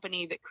drug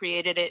company that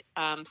created it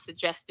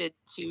suggested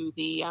to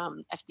the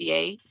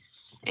FDA.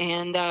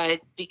 And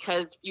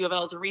because U of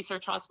L is a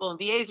research hospital and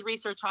VA is a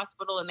research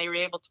hospital, and they were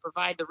able to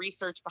provide the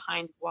research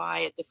behind why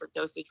a different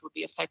dosage would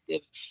be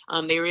effective,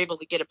 they were able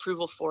to get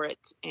approval for it.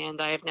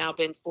 And I have now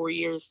been 4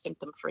 years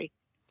symptom-free.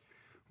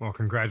 Well,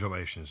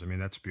 congratulations. I mean,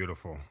 that's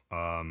beautiful.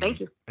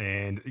 Thank you.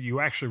 And you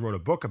actually wrote a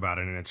book about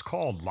it, and it's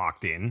called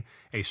Locked In,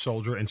 A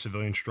Soldier and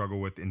Civilian Struggle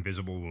with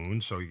Invisible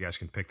Wounds. So you guys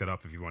can pick that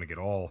up if you want to get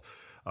all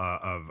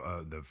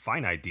of the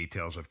finite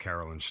details of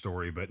Carolyn's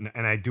story.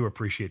 And I do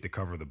appreciate the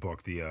cover of the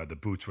book, the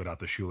boots without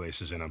the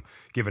shoelaces in them.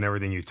 Given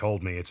everything you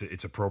told me,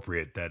 it's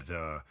appropriate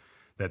that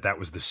that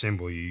was the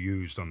symbol you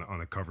used on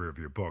the cover of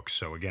your book.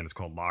 So again, it's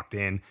called Locked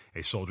In,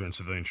 A Soldier and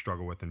Civilian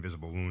Struggle with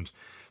Invisible Wounds.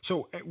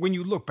 So when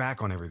you look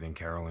back on everything,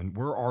 Carolyn,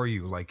 where are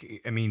you?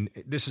 Like, I mean,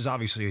 this is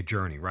obviously a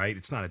journey, right?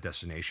 It's not a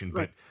destination,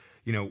 right.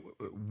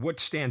 But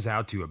what stands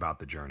out to you about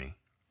the journey?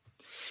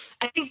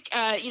 I think,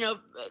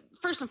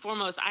 first and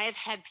foremost, I have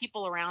had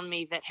people around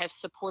me that have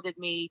supported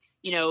me,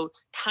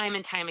 time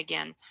and time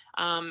again.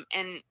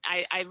 And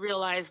I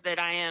realize that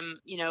I am,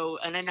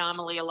 an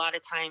anomaly a lot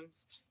of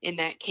times in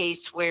that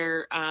case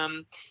where,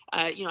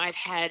 I've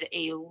had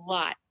a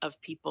lot of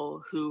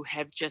people who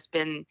have just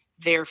been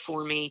there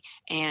for me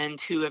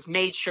and who have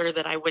made sure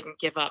that I wouldn't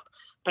give up.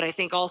 But I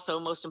think also,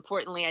 most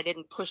importantly, I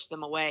didn't push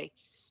them away.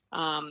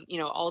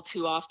 All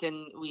too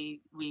often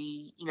we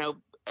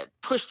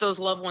push those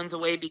loved ones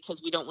away because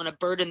we don't want to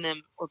burden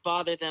them or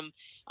bother them.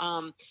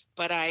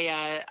 But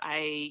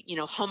I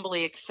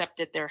humbly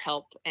accepted their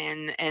help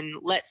and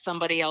let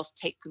somebody else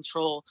take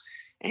control.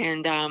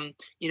 And,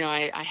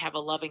 I have a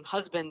loving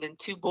husband and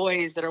 2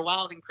 boys that are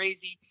wild and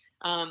crazy.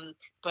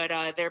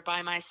 But they're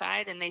by my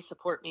side and they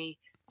support me.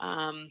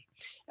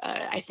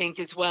 I think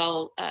as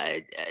well,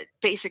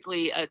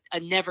 basically a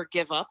never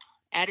give up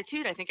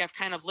attitude. I think I've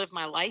kind of lived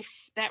my life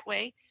that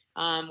way.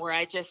 Where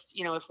I just,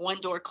 if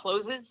one door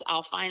closes,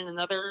 I'll find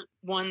another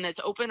one that's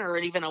open or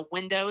even a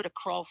window to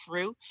crawl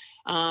through.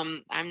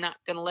 I'm not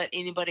going to let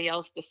anybody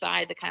else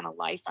decide the kind of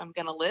life I'm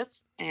going to live.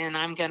 And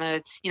I'm going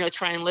to,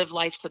 try and live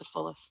life to the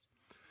fullest.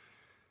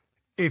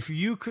 If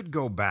you could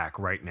go back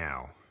right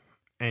now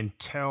and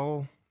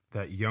tell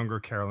that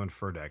younger Carolyn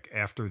Furdak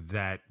after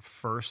that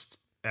first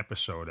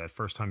episode, that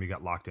first time you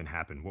got locked in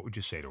happened, what would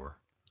you say to her?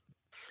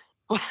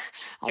 Well,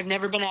 I've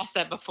never been asked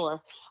that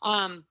before.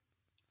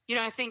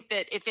 I think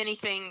that if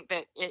anything,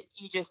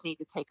 you just need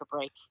to take a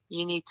break.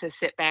 You need to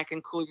sit back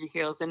and cool your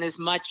heels. And as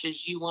much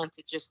as you want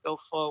to just go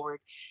forward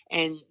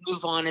and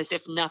move on as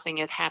if nothing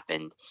had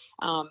happened,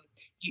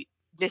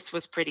 this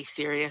was pretty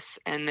serious,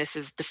 and this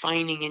is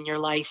defining in your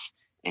life.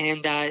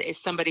 And if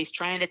somebody's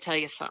trying to tell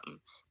you something,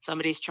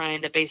 somebody's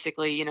trying to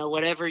basically,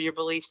 whatever your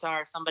beliefs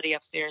are, somebody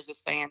upstairs is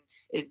saying,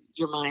 is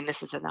your mind,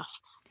 this is enough.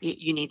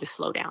 You need to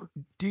slow down.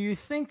 Do you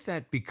think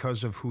that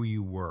because of who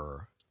you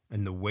were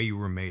and the way you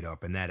were made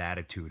up and that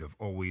attitude of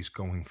always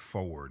going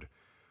forward,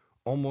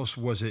 almost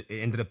it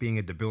ended up being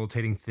a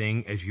debilitating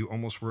thing, as you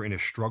almost were in a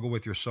struggle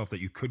with yourself that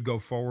you could go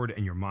forward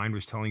and your mind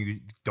was telling you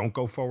don't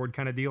go forward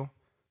kind of deal?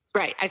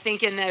 Right. I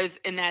think in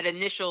that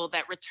initial,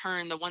 that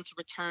return, the want to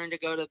return to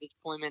go to the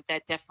deployment,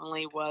 that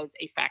definitely was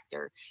a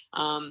factor.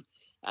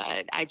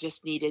 I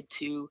just needed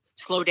to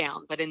slow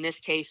down. But in this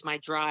case, my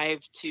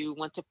drive to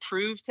want to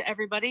prove to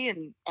everybody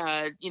and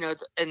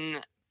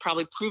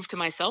probably prove to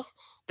myself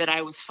that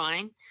I was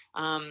fine,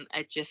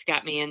 it just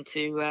got me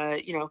into,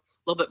 a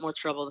little bit more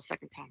trouble the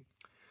second time.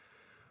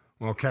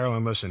 Well,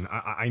 Carolyn, listen,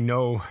 I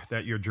know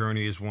that your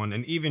journey is one,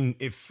 and even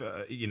if,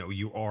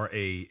 you are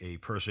a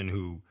person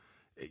who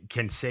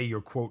can say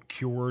you're, quote,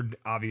 cured,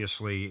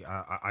 obviously,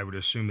 I would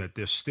assume that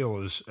this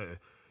still is,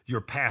 your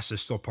past is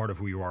still part of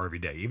who you are every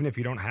day. Even if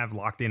you don't have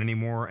locked in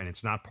anymore and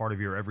it's not part of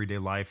your everyday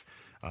life,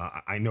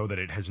 I know that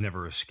it has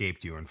never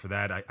escaped you. And for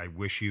that, I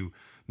wish you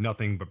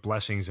nothing but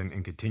blessings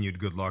and continued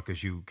good luck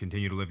as you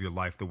continue to live your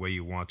life the way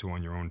you want to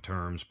on your own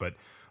terms. But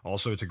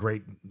also, it's a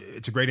great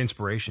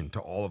inspiration to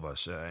all of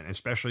us, and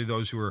especially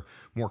those who are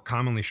more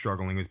commonly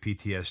struggling with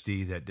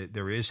PTSD, that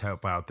there is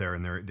help out there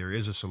and there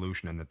is a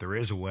solution and that there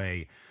is a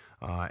way.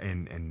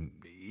 And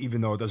even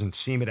though it doesn't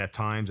seem it at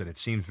times, and it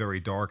seems very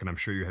dark, and I'm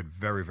sure you had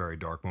very, very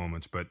dark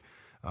moments, but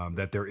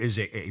that there is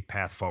a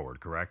path forward,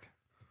 correct?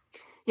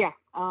 Yeah.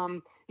 I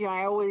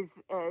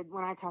always,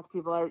 when I talk to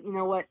people, you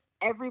know what?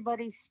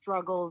 Everybody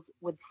struggles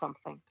with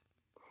something,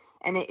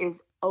 and it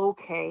is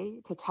okay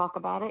to talk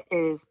about it. It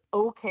is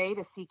okay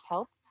to seek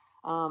help.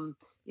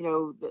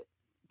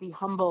 Be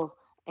humble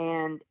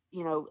and,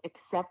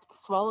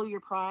 swallow your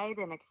pride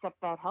and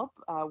accept that help.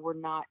 We're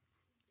not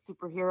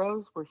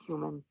superheroes, we're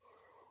human.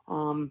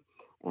 And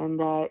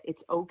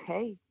it's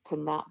okay to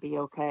not be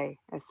okay,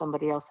 as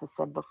somebody else has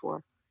said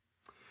before.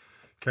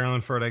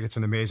 Carolyn Ferdyke, it's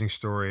an amazing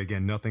story.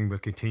 Again, nothing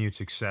but continued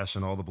success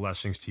and all the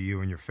blessings to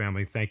you and your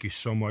family. Thank you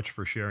so much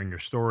for sharing your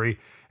story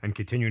and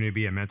continuing to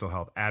be a mental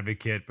health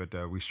advocate, but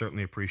we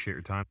certainly appreciate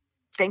your time.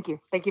 Thank you.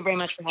 Thank you very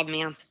much for having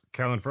me on.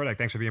 Carolyn Ferdyke,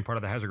 thanks for being part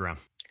of the Hazard Ground.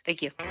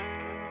 Thank you.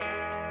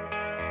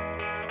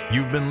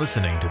 You've been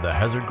listening to the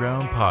Hazard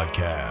Ground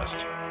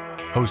Podcast,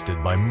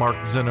 hosted by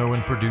Mark Zeno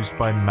and produced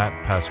by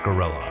Matt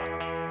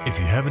Pasquarella. If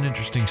you have an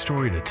interesting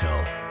story to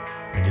tell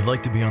and you'd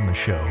like to be on the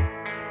show,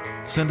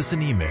 send us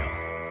an email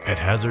at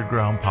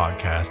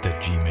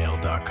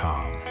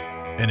hazardgroundpodcast@gmail.com.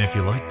 And if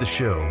you like the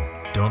show,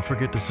 don't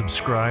forget to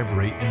subscribe,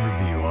 rate,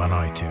 and review on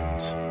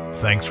iTunes.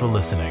 Thanks for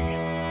listening.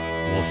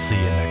 We'll see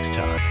you next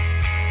time.